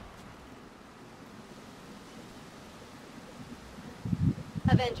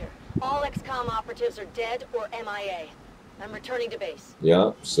 Avenger, all Xcom operatives are dead or MIA. I'm returning to base.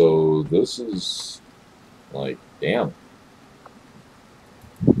 Yeah, so this is like, damn.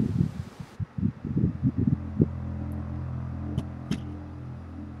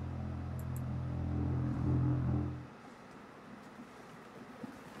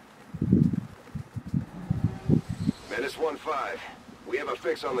 Menace 1-5. We have a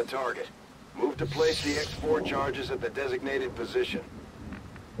fix on the target. Move to place the X4 charges at the designated position.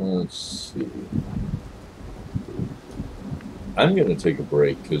 Let's see. I'm going to take a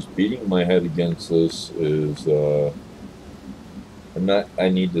break because beating my head against this is, I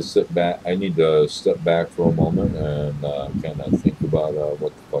need to sit back. I need to step back for a moment and kind of think about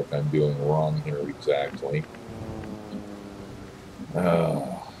what the fuck I'm doing wrong here exactly.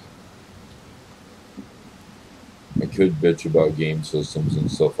 I could bitch about game systems and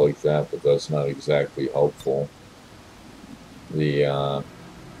stuff like that, but that's not exactly helpful.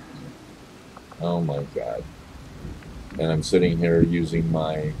 Oh my god. And I'm sitting here using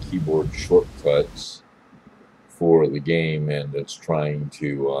my keyboard shortcuts for the game, and it's trying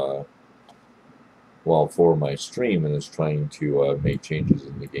to, well, for my stream, and it's trying to make changes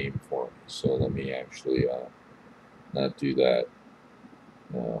in the game for me. So let me actually not do that.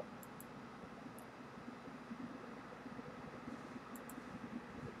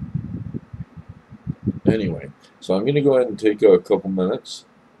 Anyway, so I'm going to go ahead and take a couple minutes.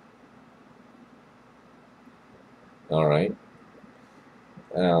 Alright.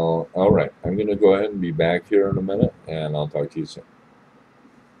 Alright, I'm going to go ahead and be back here in a minute, and I'll talk to you soon.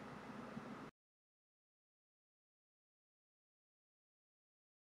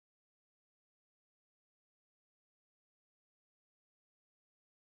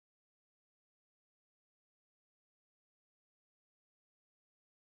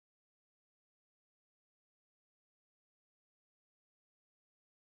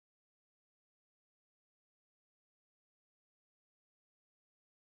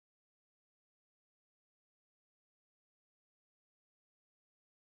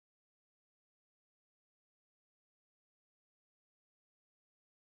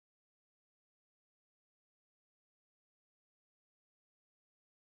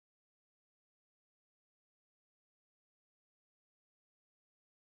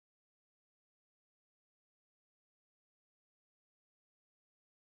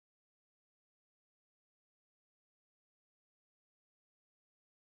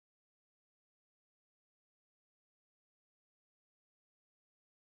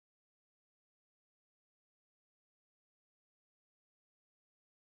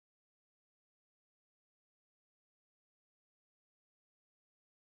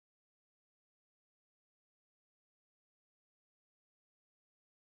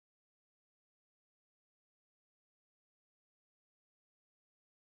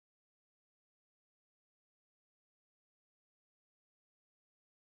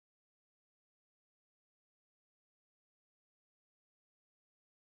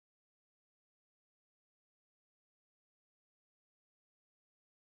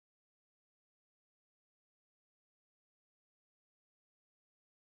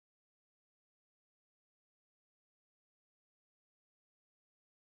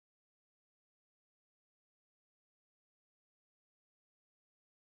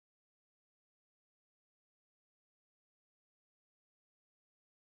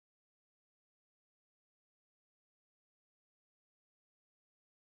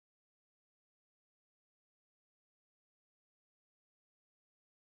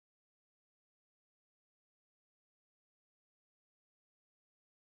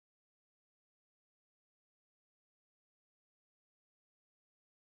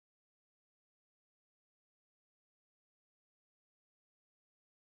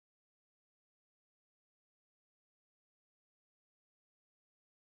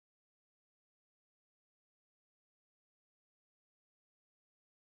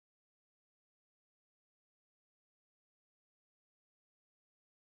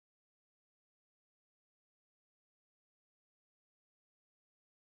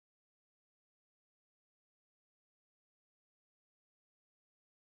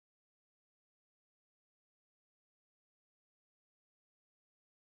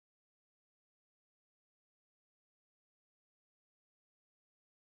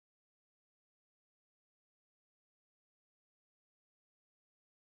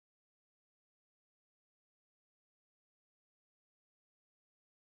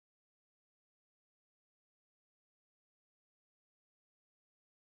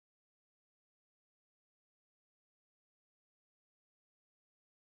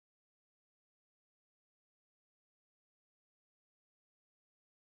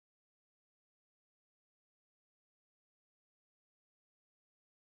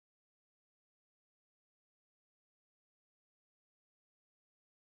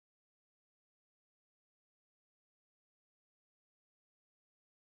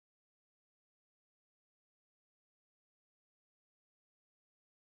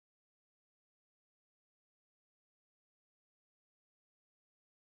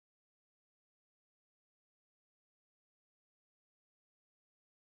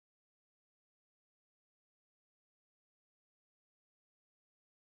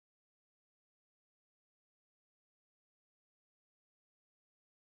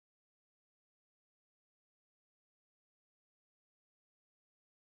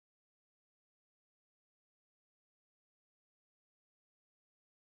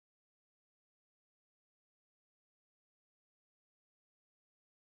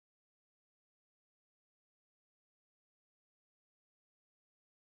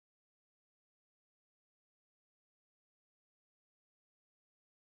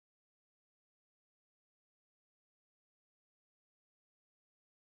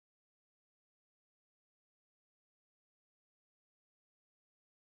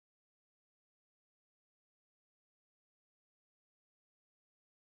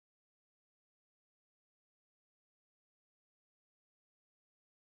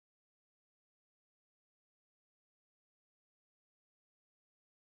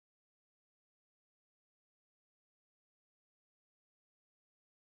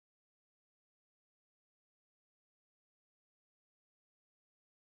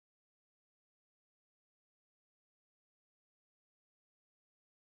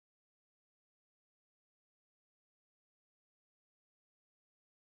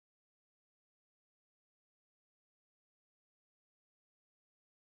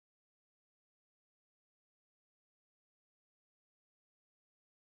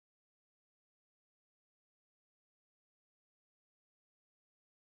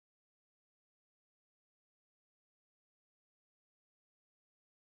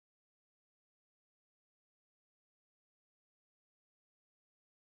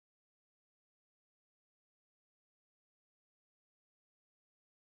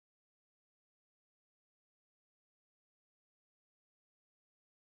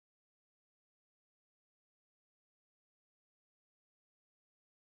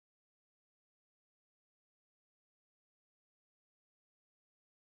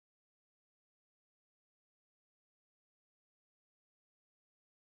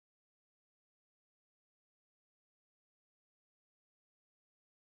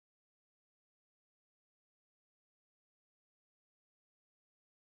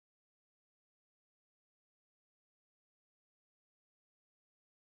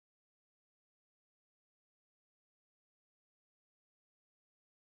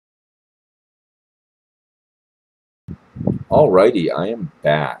 Alrighty, I am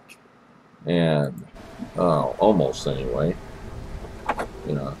back. And, almost anyway.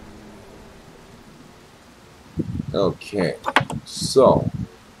 You know. Okay, so,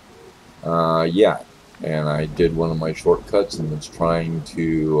 yeah. And I did one of my shortcuts and it's trying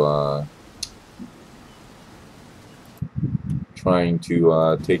to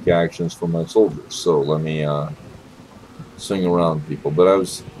take actions for my soldiers. So let me swing around people.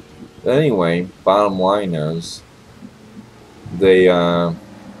 But anyway, bottom line is, I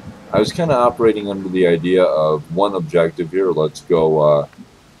was kind of operating under the idea of one objective here. Let's go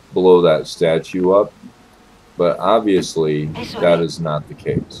blow that statue up. But obviously, that is not the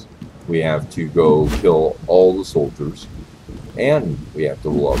case. We have to go kill all the soldiers, and we have to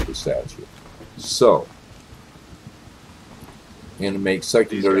blow up the statue. So, I'm going to make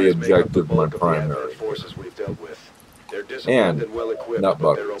secondary objective my primary. And nut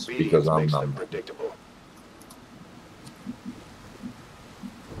buckets, because I'm numb.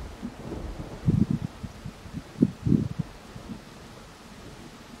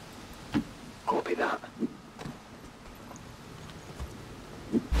 Copy that.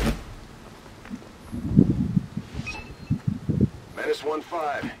 Menace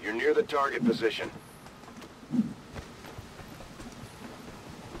 1-5, you're near the target position.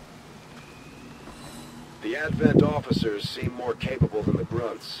 The Advent officers seem more capable than the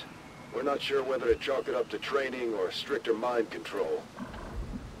grunts. We're not sure whether to chalk it up to training or stricter mind control.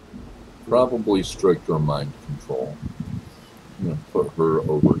 Probably stricter mind control. I'm going to put her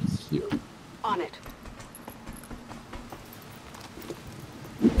over here. On it.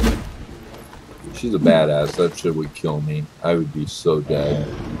 She's a badass. That shit would kill me. I would be so dead.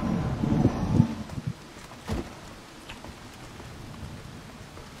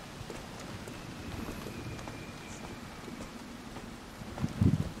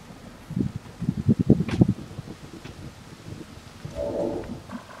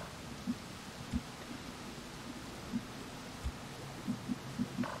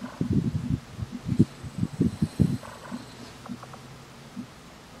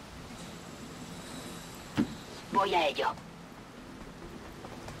 Voy a ello.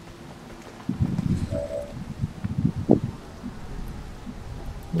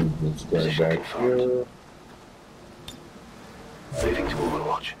 Move this guy back here. Moving to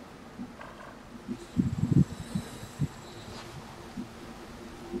Overwatch.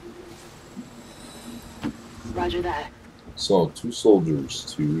 Roger that. So, 2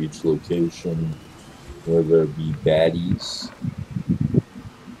 soldiers to each location where there be baddies.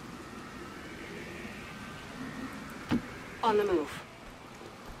 On the move.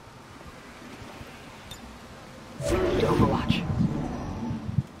 Moving to Overwatch.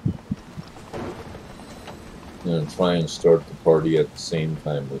 I'm going to try and start the party at the same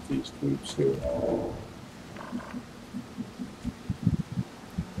time with these groups here.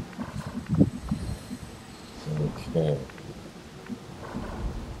 Okay.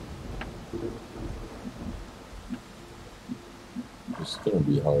 It's going to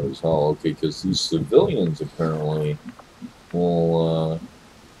be hard as hell. Okay, because these civilians apparently will,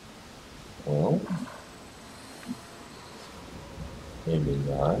 well, maybe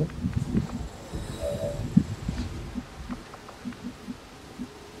not.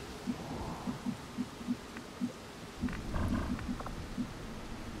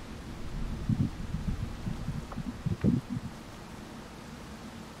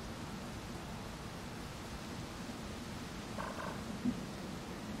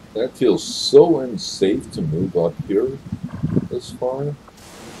 That feels so unsafe to move up here this far.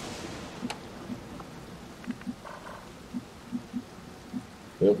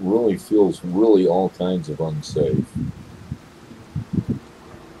 It really feels really all kinds of unsafe.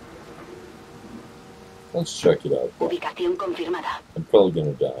 Let's check it out. Ubicación confirmada. I'm probably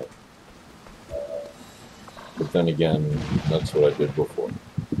gonna die. But then again, that's what I did before.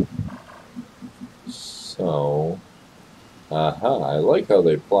 So... Aha, I like how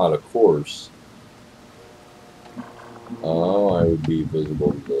they plot a course. Oh, I would be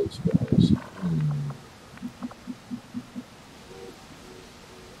visible to those guys.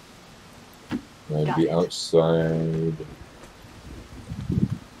 I'd be outside.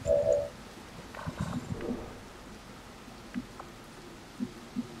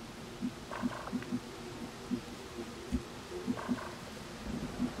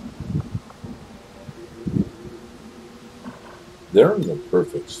 They're in the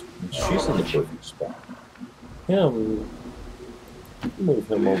perfect. She's in the perfect spot. Him. Move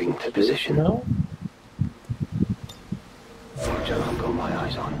him over to position now. I've got my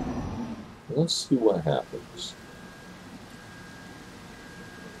eyes on. Let's see what happens.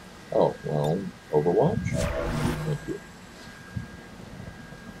 Oh well, Overwatch. Thank you.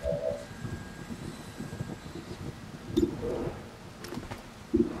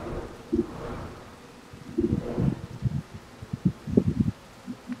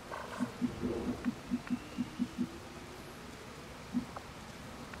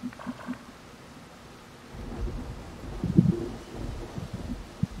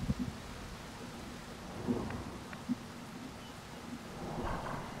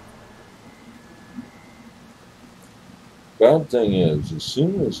 Bad thing is, as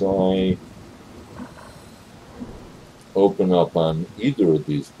soon as I open up on either of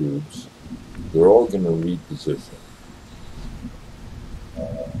these groups, they're all going to reposition.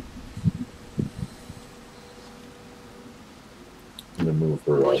 I'm going to move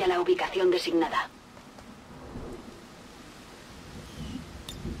her Voy up. a la ubicación designada.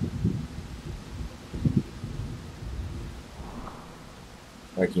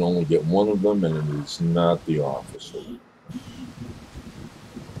 I can only get one of them, and it is not the officer.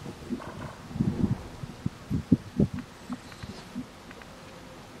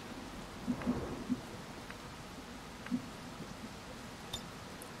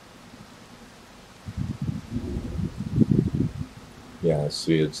 Yeah,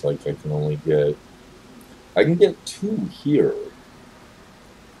 see, it's like I can get 2 here.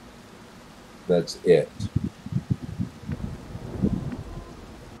 That's it.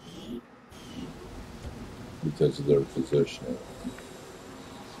 Because of their positioning.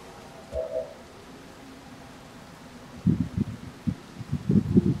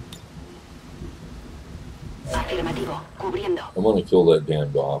 Afirmativo, cubriendo. I'm gonna kill that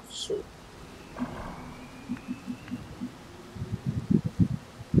damned officer.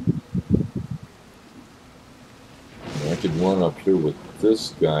 I could run up here with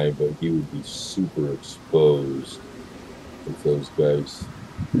this guy, but he would be super exposed if those guys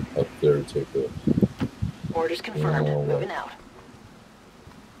up there take a... Orders confirmed. Moving out.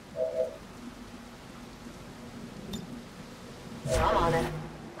 I'm on it.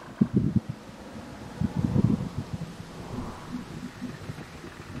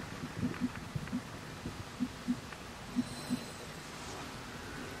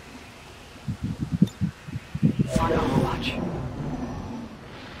 On Overwatch.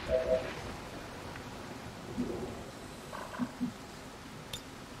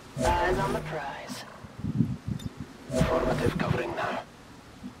 Eyes on the prize. Affirmative, covering now.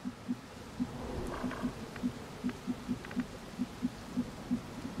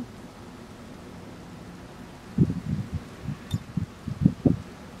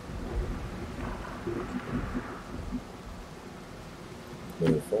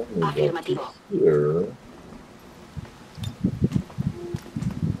 Afirmativo. Here.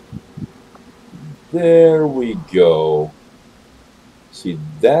 There we go. See,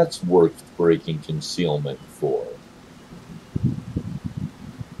 that's worth breaking concealment for.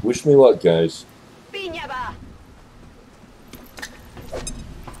 Wish me luck, guys. Piña va.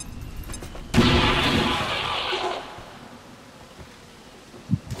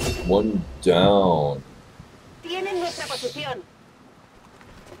 One down. Tienen nuestra posición.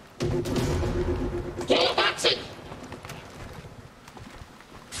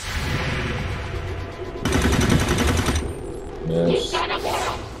 Yes.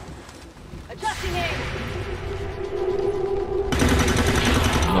 Adjusting aim.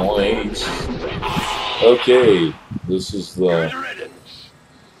 Nice. Okay, this is the...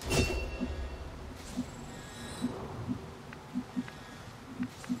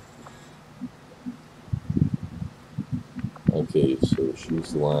 Okay, so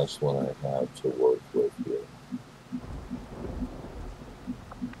she's the last one I have to work with here.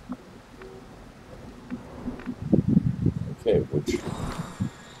 Okay, which...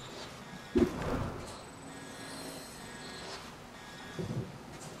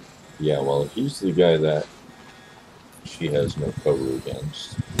 Yeah, well, he's the guy that she has no cover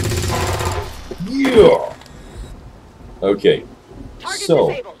against. Yeah! Okay, so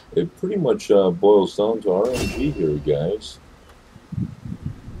it pretty much boils down to RNG here, guys.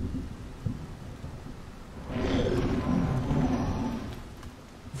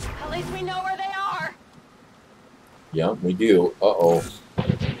 At least we know where they are. Yeah, we do. Uh-oh.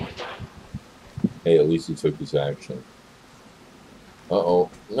 Hey, at least he took his action. Uh-oh.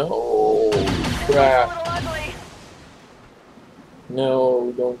 No! Crap!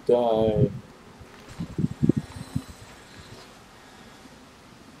 No, don't die.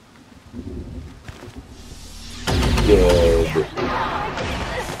 Good.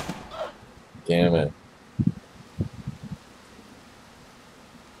 Damn it.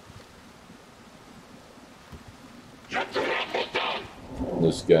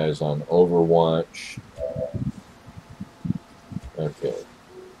 This guy's on Overwatch. Okay.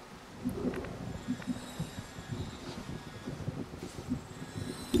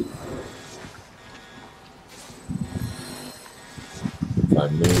 If I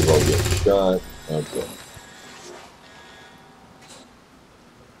move, I'll get shot. Okay.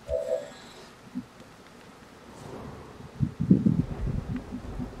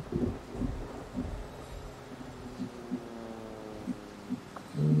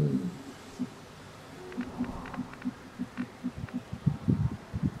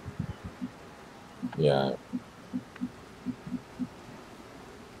 Yeah.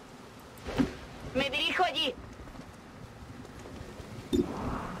 Me dirijo allí.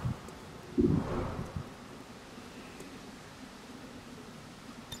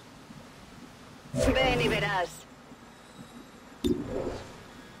 Ven y verás.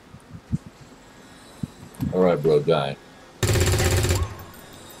 All right, bro, die.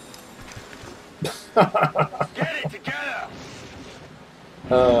 Get it together!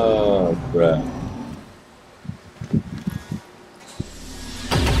 Oh, crap.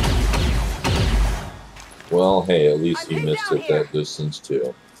 Well, hey, at least he missed it that distance,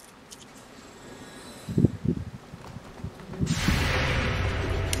 too.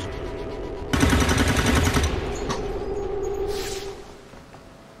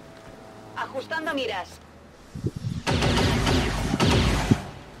 Ajustando miras.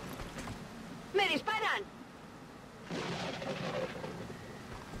 ¡Me disparan!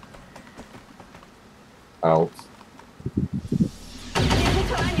 Out. ¡Me has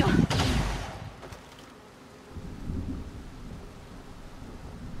hecho daño!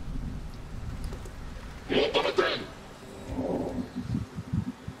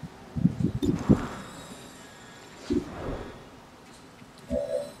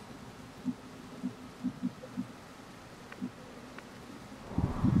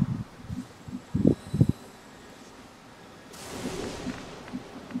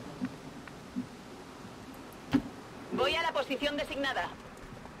 Voy a la posición designada.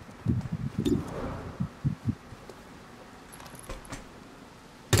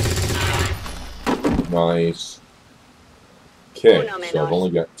 Nice. Okay, so I've only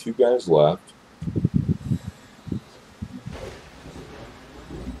got 2 guys left.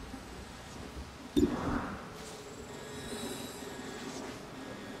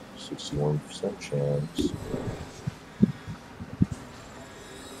 %61% chance.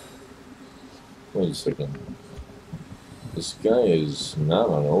 Wait a second. This guy is not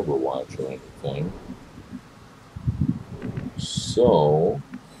on Overwatch or anything. So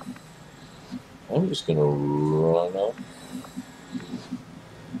I'm just gonna run up.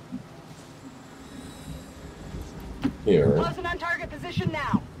 Here. Closing on target position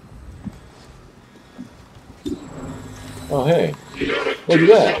now. Oh, hey. Look at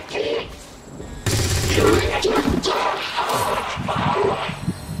that.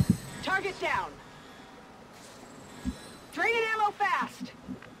 Target down. Draining ammo fast.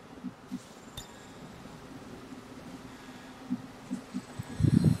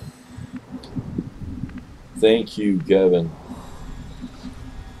 Thank you, Kevin.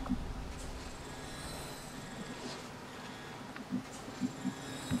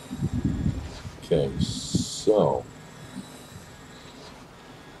 Okay, so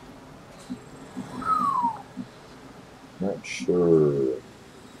not sure.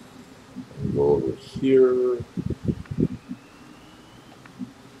 I'll go over here.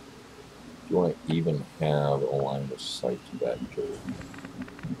 Do I even have a line of sight to that dirt?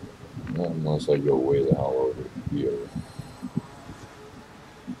 Not unless I go way the hell over here.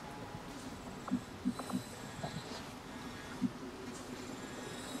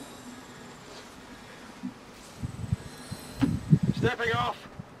 Stepping off.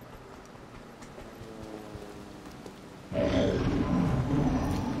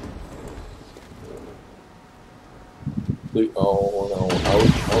 Oh no,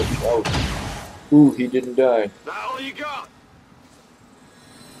 ouch, ouch, ouch. Ooh, he didn't die. Now all you got.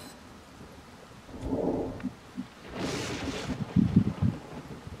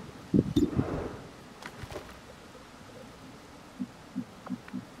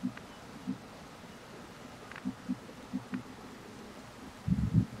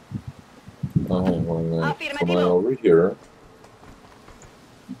 Alright, well, I'm gonna come on over here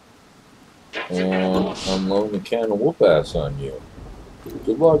and unload the can of whoop ass on you.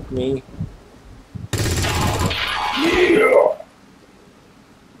 Good luck, me. Yeah.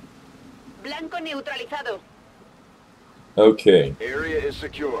 Blanco neutralizado. Okay. Area is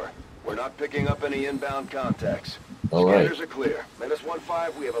secure. We're not picking up any inbound contacts. All right. Scanners are clear.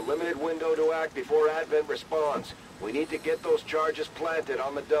 -15, we have a limited window to act before Advent responds. We need to get those charges planted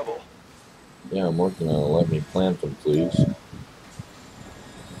on the double. Yeah, I'm working on it. Let me plant them, please.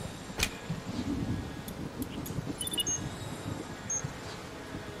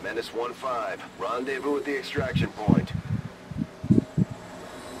 -15, rendezvous at the extraction point.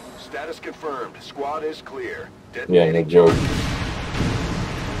 Status confirmed. Squad is clear. Yeah, no Detonating joke. charges.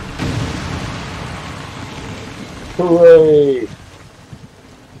 Hooray!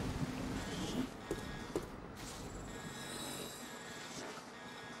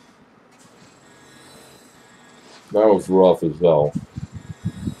 That was rough as hell.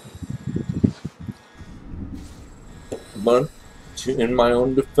 But in my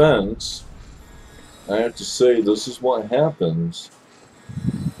own defense, I have to say this is what happens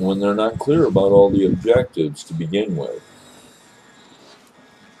when they're not clear about all the objectives to begin with.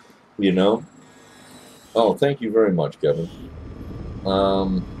 You know? Oh, thank you very much, Kevin.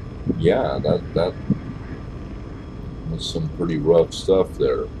 Yeah, that was some pretty rough stuff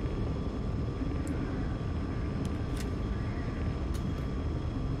there.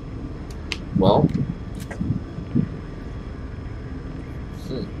 Well,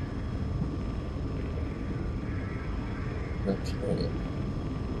 okay.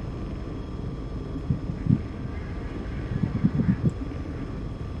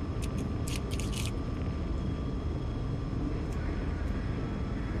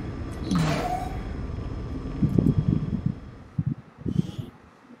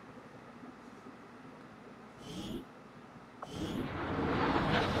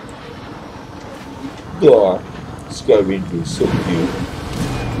 Oh, Scavenger is so cute.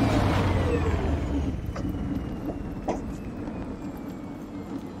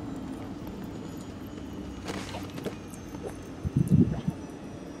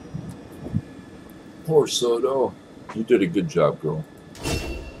 Poor Soto. You did a good job, girl.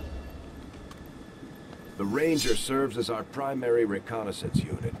 The Ranger serves as our primary reconnaissance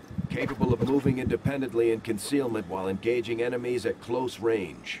unit, capable of moving independently in concealment while engaging enemies at close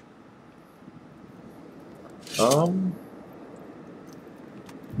range.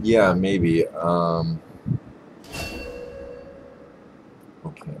 Yeah, maybe. Okay,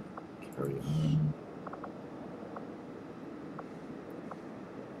 carry on.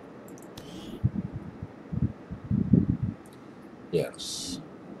 Yes.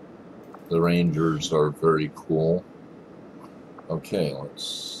 The Rangers are very cool. Okay,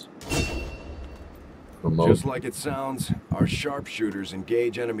 let's promote. Just like it sounds, our sharpshooters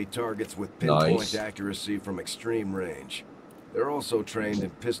engage enemy targets with pinpoint accuracy from extreme range. They're also trained in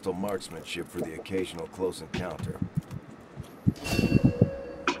pistol marksmanship for the occasional close encounter.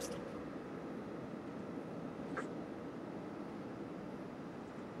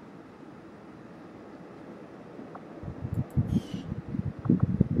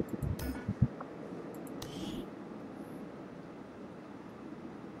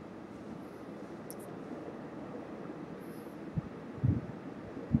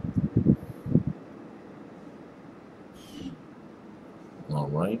 All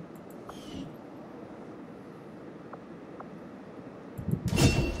right.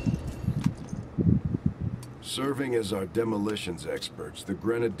 Serving as our demolitions experts, the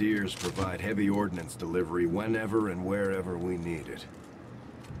Grenadiers provide heavy ordnance delivery whenever and wherever we need it.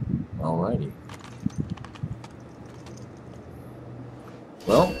 All righty.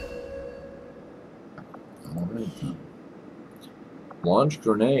 Well, all right then. Launch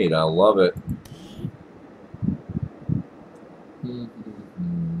grenade, I love it.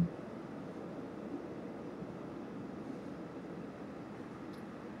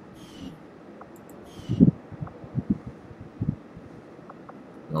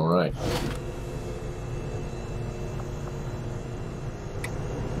 All right.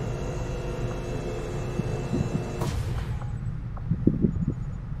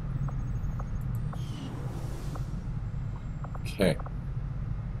 Okay.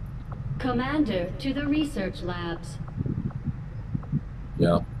 Commander, to the research labs.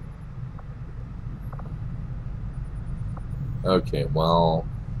 Yeah. Okay, well,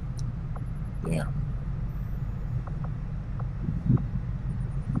 yeah.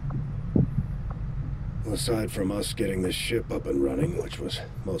 Aside from us getting this ship up and running, which was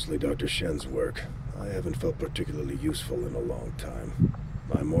mostly Dr. Shen's work, I haven't felt particularly useful in a long time.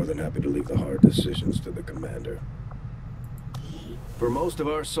 I'm more than happy to leave the hard decisions to the commander. For most of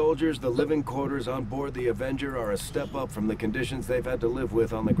our soldiers, the living quarters on board the Avenger are a step up from the conditions they've had to live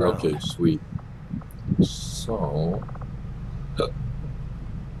with on the ground. Okay, sweet. So,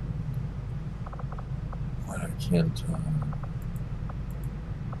 what I can't.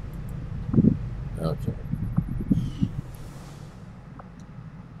 Okay.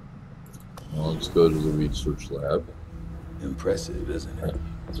 Well, let's go to the research lab. Impressive, isn't it?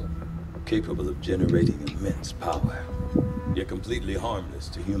 Capable of generating immense power, yet completely harmless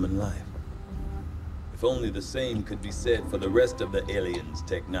to human life. If only the same could be said for the rest of the aliens'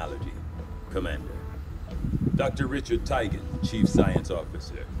 technology, Commander. Dr. Richard Tigan, Chief Science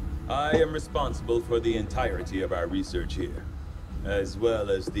Officer. I am responsible for the entirety of our research here, as well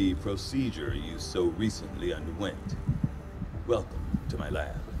as the procedure you so recently underwent. Welcome to my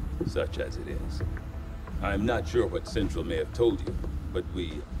lab, such as it is. I'm not sure what Central may have told you, but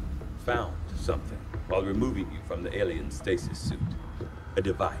we found something while removing you from the alien stasis suit. A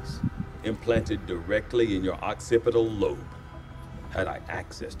device implanted directly in your occipital lobe. Had I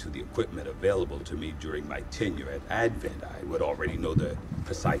access to the equipment available to me during my tenure at Advent, I would already know the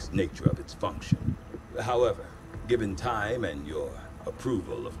precise nature of its function. However, given time and your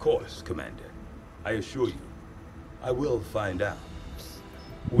approval, of course, Commander, I assure you, I will find out.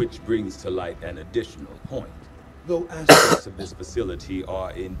 Which brings to light an additional point. Though aspects of this facility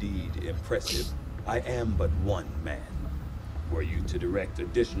are indeed impressive, I am but one man. Were you to direct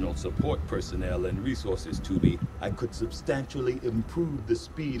additional support personnel and resources to me, I could substantially improve the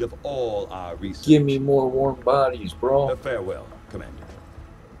speed of all our research. Give me more warm bodies, bro. Farewell, Commander.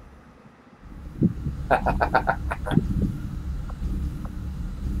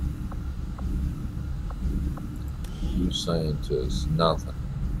 You scientists, nothing.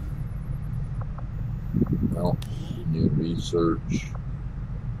 Well, new research.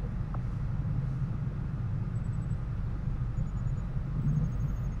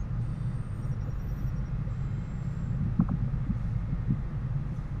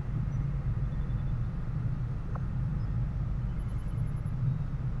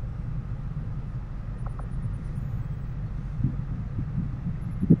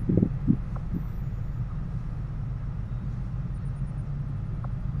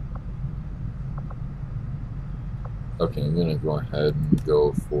 Okay, I'm gonna go ahead and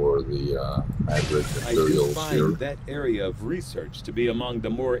go for the hybrid materials I here. find that area of research to be among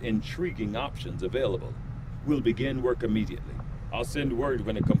the more intriguing options available. We'll begin work immediately. I'll send word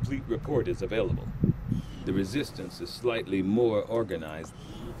when a complete report is available. The resistance is slightly more organized.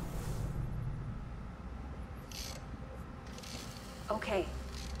 Okay.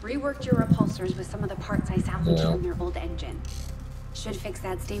 Reworked your repulsors with some of the parts I salvaged from your old engine. Should fix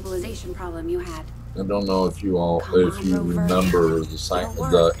that stabilization problem you had. I don't know if you all, if you remember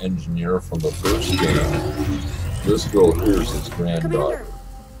the engineer from the first game. This girl here is his granddaughter. Commander,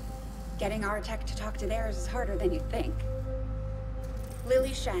 getting our tech to talk to theirs is harder than you'd think.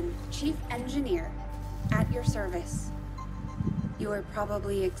 Lily Shen, Chief Engineer, at your service. You were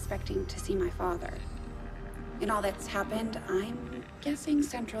probably expecting to see my father. In all that's happened, I'm guessing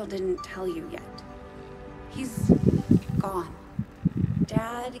Central didn't tell you yet. He's gone.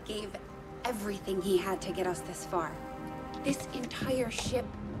 Dad gave everything he had to get us this far. This entire ship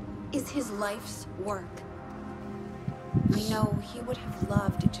is his life's work. I know he would have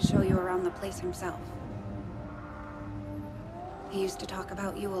loved to show you around the place himself. He used to talk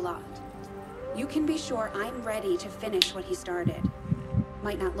about you a lot. You can be sure I'm ready to finish what he started.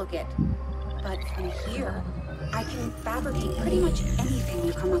 Might not look it, but from here, I can fabricate pretty much anything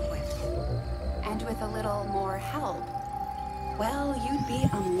you come up with. And with a little more help, well, you'd be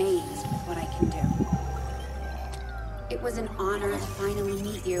amazed with what I can do. It was an honor to finally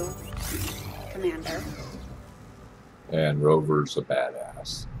meet you, Commander. And Rover's a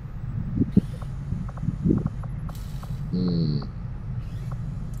badass.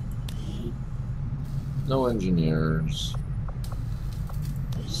 No engineers.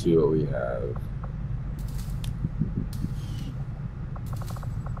 Let's see what we have.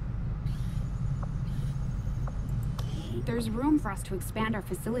 There's room for us to expand our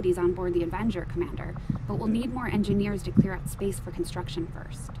facilities on board the Avenger, Commander, but we'll need more engineers to clear out space for construction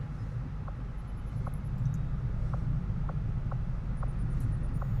first.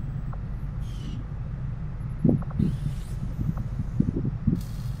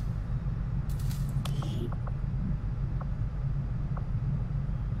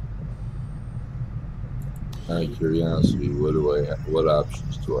 Out of curiosity, what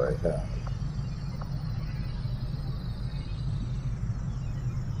options do I have?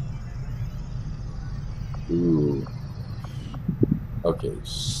 Ooh. Okay,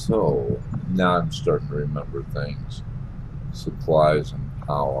 so now I'm starting to remember things. Supplies and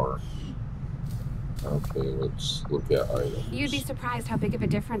power. Okay, let's look at items. You'd be surprised how big of a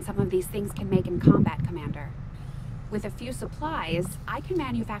difference some of these things can make in combat, Commander. With a few supplies, I can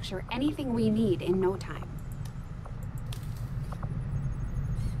manufacture anything we need in no time.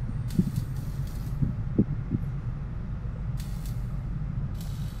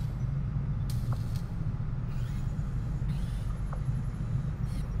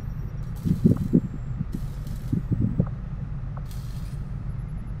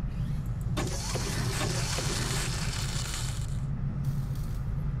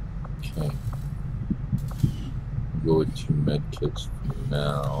 Go with 2 medkits for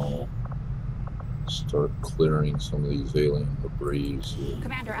now. Start clearing some of these alien debris here.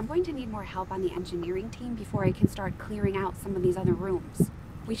 Commander, I'm going to need more help on the engineering team before I can start clearing out some of these other rooms.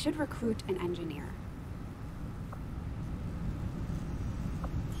 We should recruit an engineer.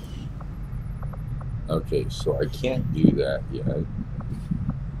 Okay, so I can't do that yet.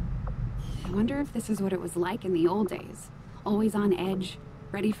 I wonder if this is what it was like in the old days. Always on edge,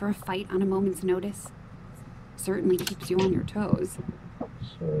 ready for a fight on a moment's notice. Certainly keeps you on your toes.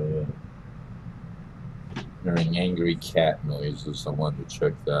 So, hearing angry cat noises, I wanted to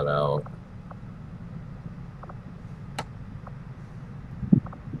check that out.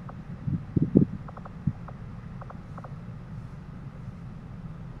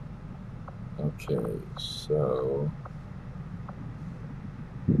 Okay, so...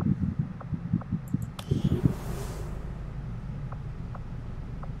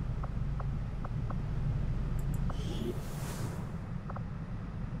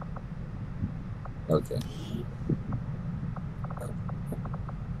 Okay.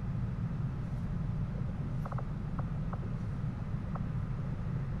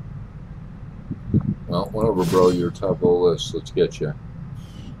 Well, whatever, bro. You're top of the list. Let's get you.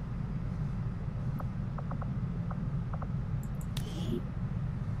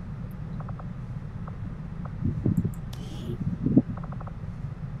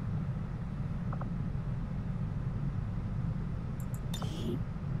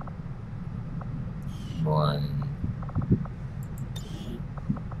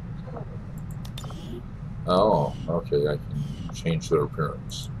 Oh, okay, I can change their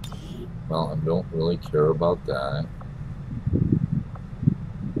appearance. Well, I don't really care about that.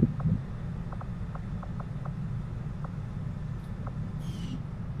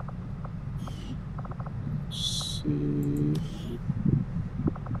 Let's see.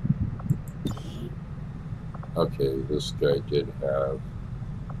 Okay, this guy did have...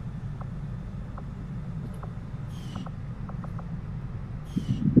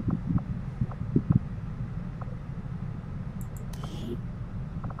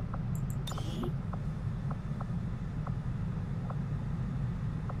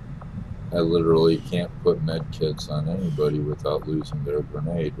 I literally can't put med kits on anybody without losing their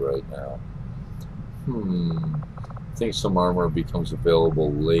grenade right now. I think some armor becomes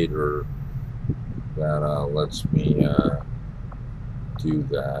available later that lets me do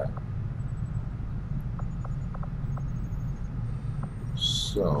that.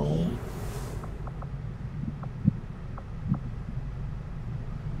 So...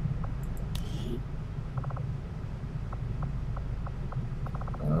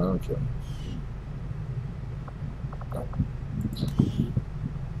 Okay.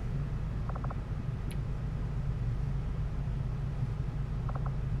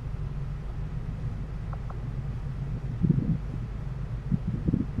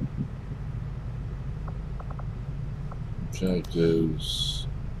 Objectives.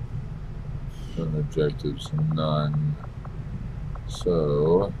 Objectives none.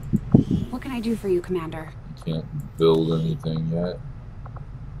 So. What can I do for you, Commander? Can't build anything yet.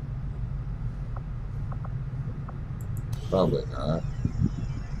 Probably not.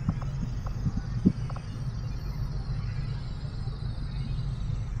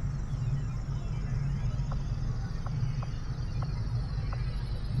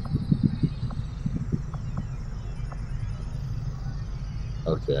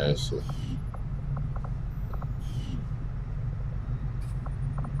 Okay, I see.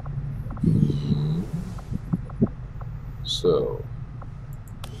 So.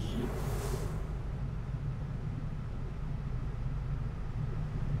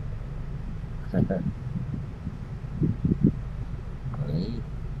 Right.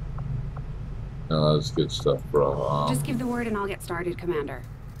 No, that's good stuff, bro. Just give the word and I'll get started, Commander.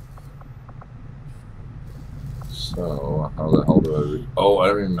 So, how the hell do I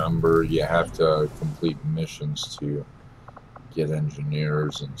remember you have to complete missions to get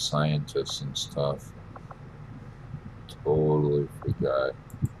engineers and scientists and stuff. Totally forgot.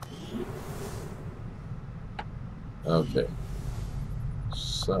 Okay.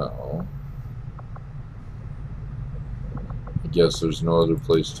 So... I guess there's no other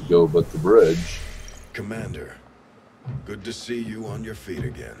place to go but the bridge. Commander, good to see you on your feet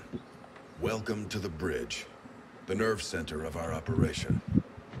again. Welcome to the bridge, the nerve center of our operation.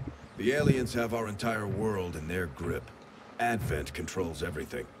 The aliens have our entire world in their grip. Advent controls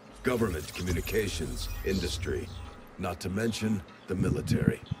everything. Government, communications, industry, not to mention the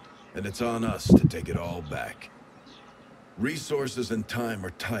military. And it's on us to take it all back. Resources and time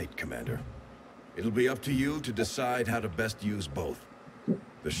are tight, Commander. It'll be up to you to decide how to best use both.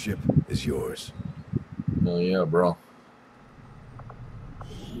 The ship is yours. Oh yeah, bro.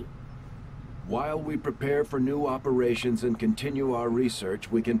 While we prepare for new operations and continue our research,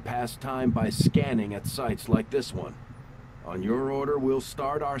 we can pass time by scanning at sites like this one. On your order, we'll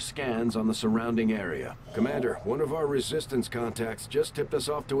start our scans on the surrounding area. Commander, one of our resistance contacts just tipped us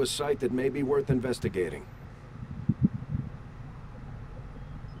off to a site that may be worth investigating.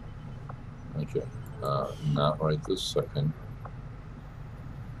 Okay. Not right this second.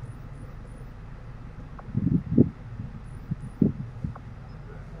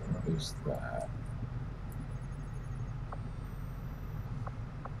 What is that?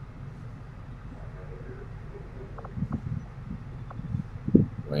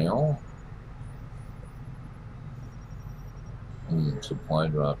 Well, supply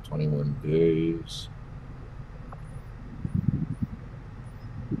drop 21 days.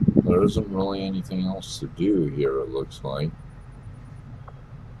 There isn't really anything else to do here, it looks like.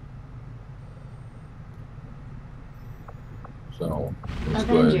 So, let's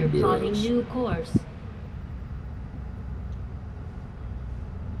go ahead Avenger and do plotting this. new course.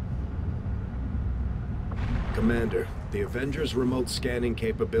 Commander, the Avengers' remote scanning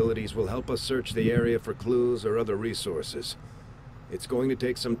capabilities will help us search the area for clues or other resources. It's going to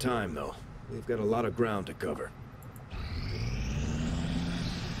take some time, though. We've got a lot of ground to cover.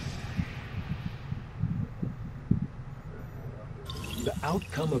 The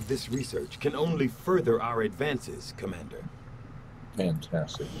outcome of this research can only further our advances, Commander.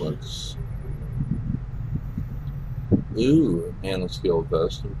 Fantastic. Let's... Ooh, nanoscale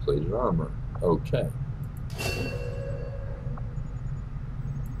vest and plated armor. Okay.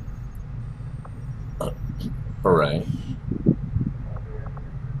 Hooray.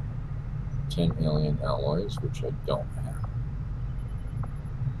 10 alien alloys, which I don't have.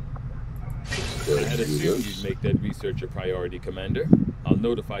 I had assumed you'd make that research a priority, Commander. I'll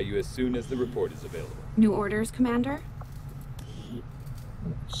notify you as soon as the report is available. New orders, Commander?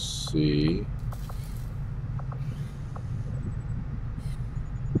 Let's see.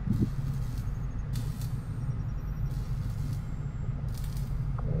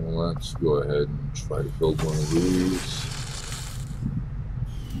 Let's go ahead and try to build one of these.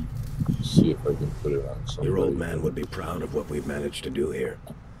 See if I can put it on somebody. Your old man would be proud of what we've managed to do here.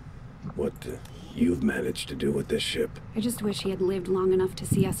 What you've managed to do with this ship. I just wish he had lived long enough to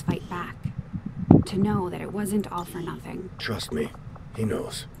see us fight back. To know that it wasn't all for nothing. Trust me, he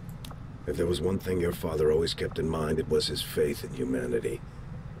knows. If there was one thing your father always kept in mind, it was his faith in humanity.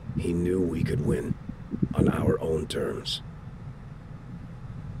 He knew we could win, on our own terms.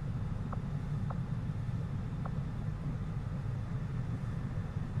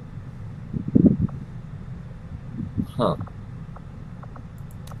 Huh.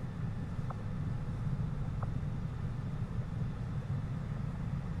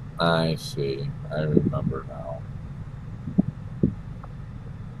 I see. I remember now.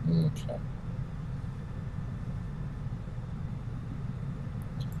 Okay.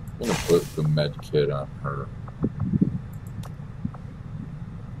 I'm gonna put the med kit on her.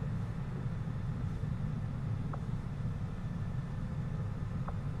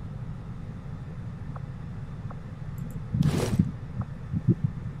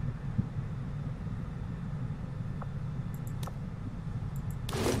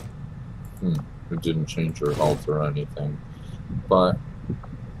 It didn't change her health or anything, but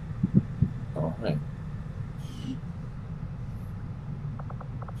all right.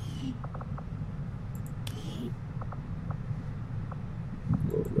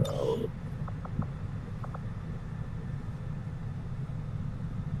 Load out.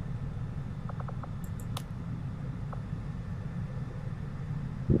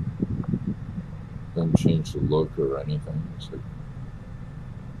 Didn't change the look or anything. It's like,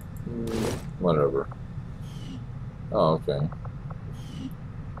 whatever. Oh, okay.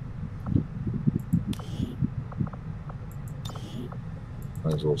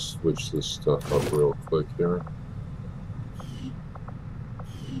 Might as well switch this stuff up real quick here.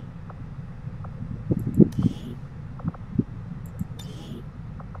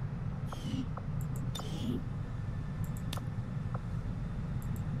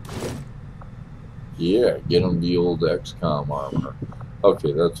 Yeah, get him the old Xcom armor.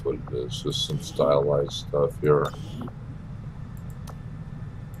 Okay, that's what it is. Just some stylized stuff here.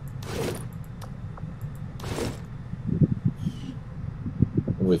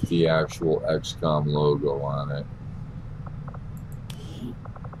 With the actual Xcom logo on it.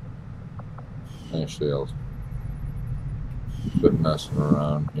 Actually, I'll quit messing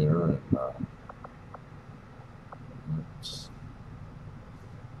around here and let's...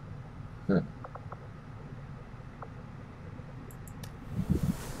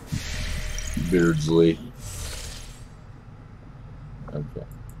 Beardsley. Okay.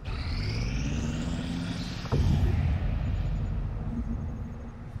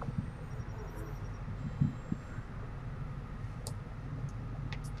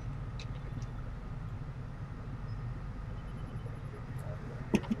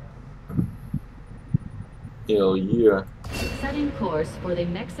 Hell yeah. setting course for the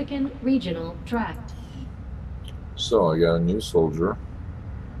Mexican Regional Tract. So I got a new soldier.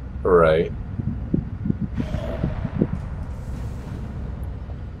 Hooray.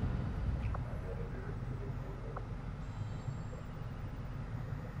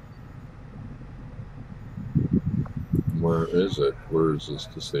 Where is it? Where is this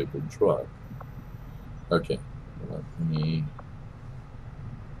disabled truck? Okay, let me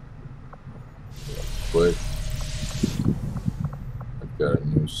quick. I've got a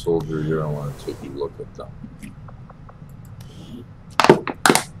new soldier here. I want to take a look at them.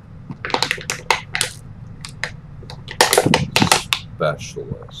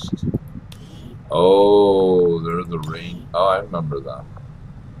 Specialist. Oh, they're the rain. Oh, I remember them.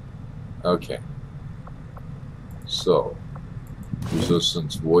 Okay. So,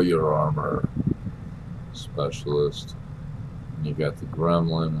 resistance warrior armor specialist. And you got the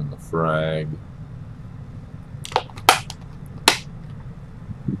gremlin and the frag.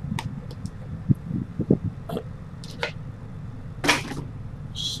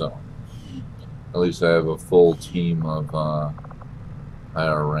 So, at least I have a full team of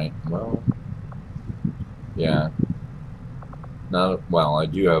higher rank. Well, yeah. Not well. I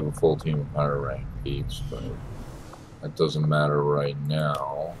do have a full team of higher rank peeps, but that doesn't matter right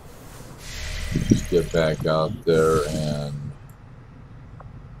now. Just get back out there and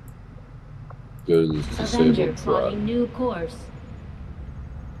go to this Avenger disabled truck. plotting new course.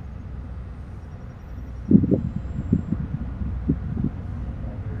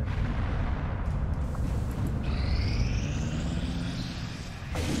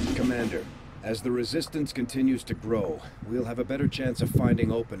 Commander, as the resistance continues to grow, we'll have a better chance of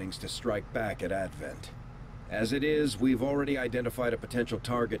finding openings to strike back at Advent. As it is, we've already identified a potential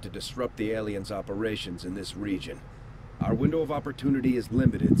target to disrupt the aliens' operations in this region. Our window of opportunity is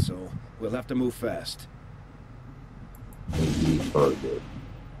limited, so we'll have to move fast. Target.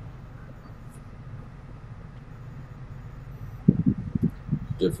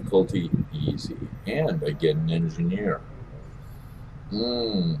 Difficulty easy. And I get an engineer.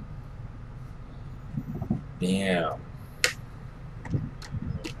 Damn.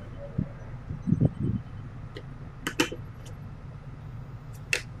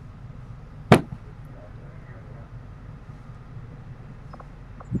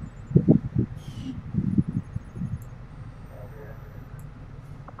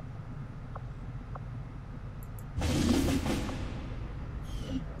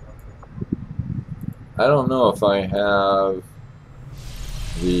 I don't know if I have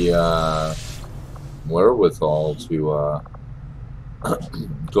the wherewithal to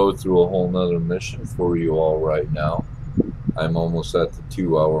go through a whole nother mission for you all right now. I'm almost at the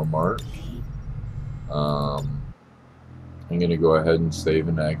 2-hour mark. I'm going to go ahead and save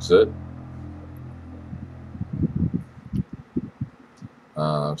and exit.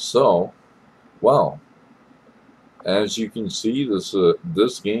 Well, as you can see,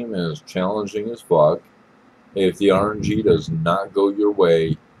 this game is challenging as fuck. If the RNG does not go your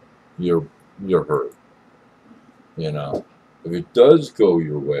way, you're hurt. You know, if it does go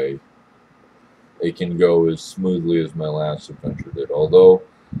your way, it can go as smoothly as my last adventure did. Although,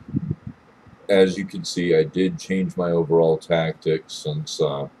 as you can see, I did change my overall tactics since,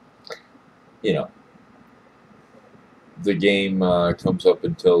 you know, the game comes up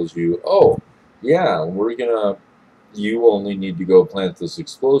and tells you, oh, yeah, you only need to go plant this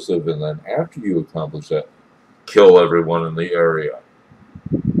explosive, and then after you accomplish that, kill everyone in the area.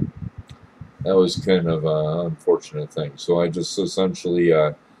 That was kind of an unfortunate thing. So I just essentially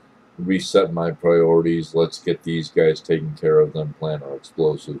reset my priorities. Let's get these guys taken care of, then plant our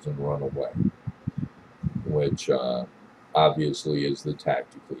explosives and run away. Which obviously is the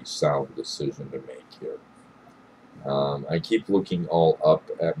tactically sound decision to make here. I keep looking all up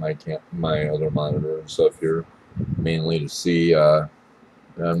at my other monitor and stuff here, mainly to see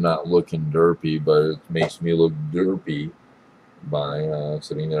I'm not looking derpy, but it makes me look derpy by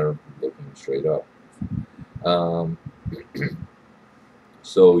sitting there looking straight up.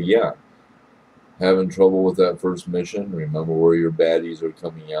 So yeah, having trouble with that first mission. Remember where your baddies are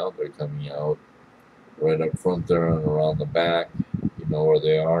coming out. They're coming out right up front there and around the back. You know where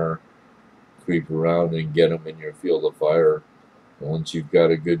they are. Creep around and get them in your field of fire. And once you've got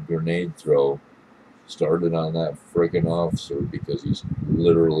a good grenade throw, start it on that frickin' officer, because he's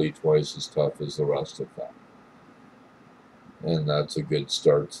literally twice as tough as the rest of them. And that's a good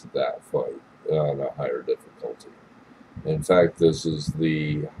start to that fight on a higher difficulty. In fact, this is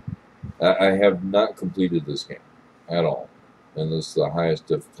I have not completed this game at all. And this is the highest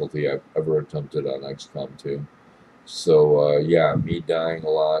difficulty I've ever attempted on XCOM 2. So, yeah, me dying a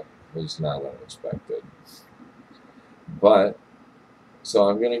lot was not unexpected. But, so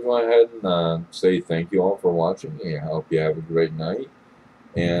I'm going to go ahead and say thank you all for watching. I hope you have a great night.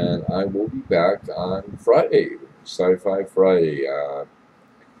 And I will be back on Friday, Sci-Fi Friday.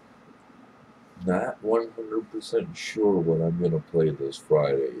 Not 100% sure what I'm going to play this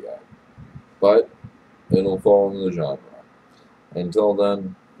Friday yet. But it'll fall in the genre. Until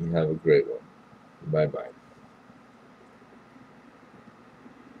then, you have a great one. Bye-bye.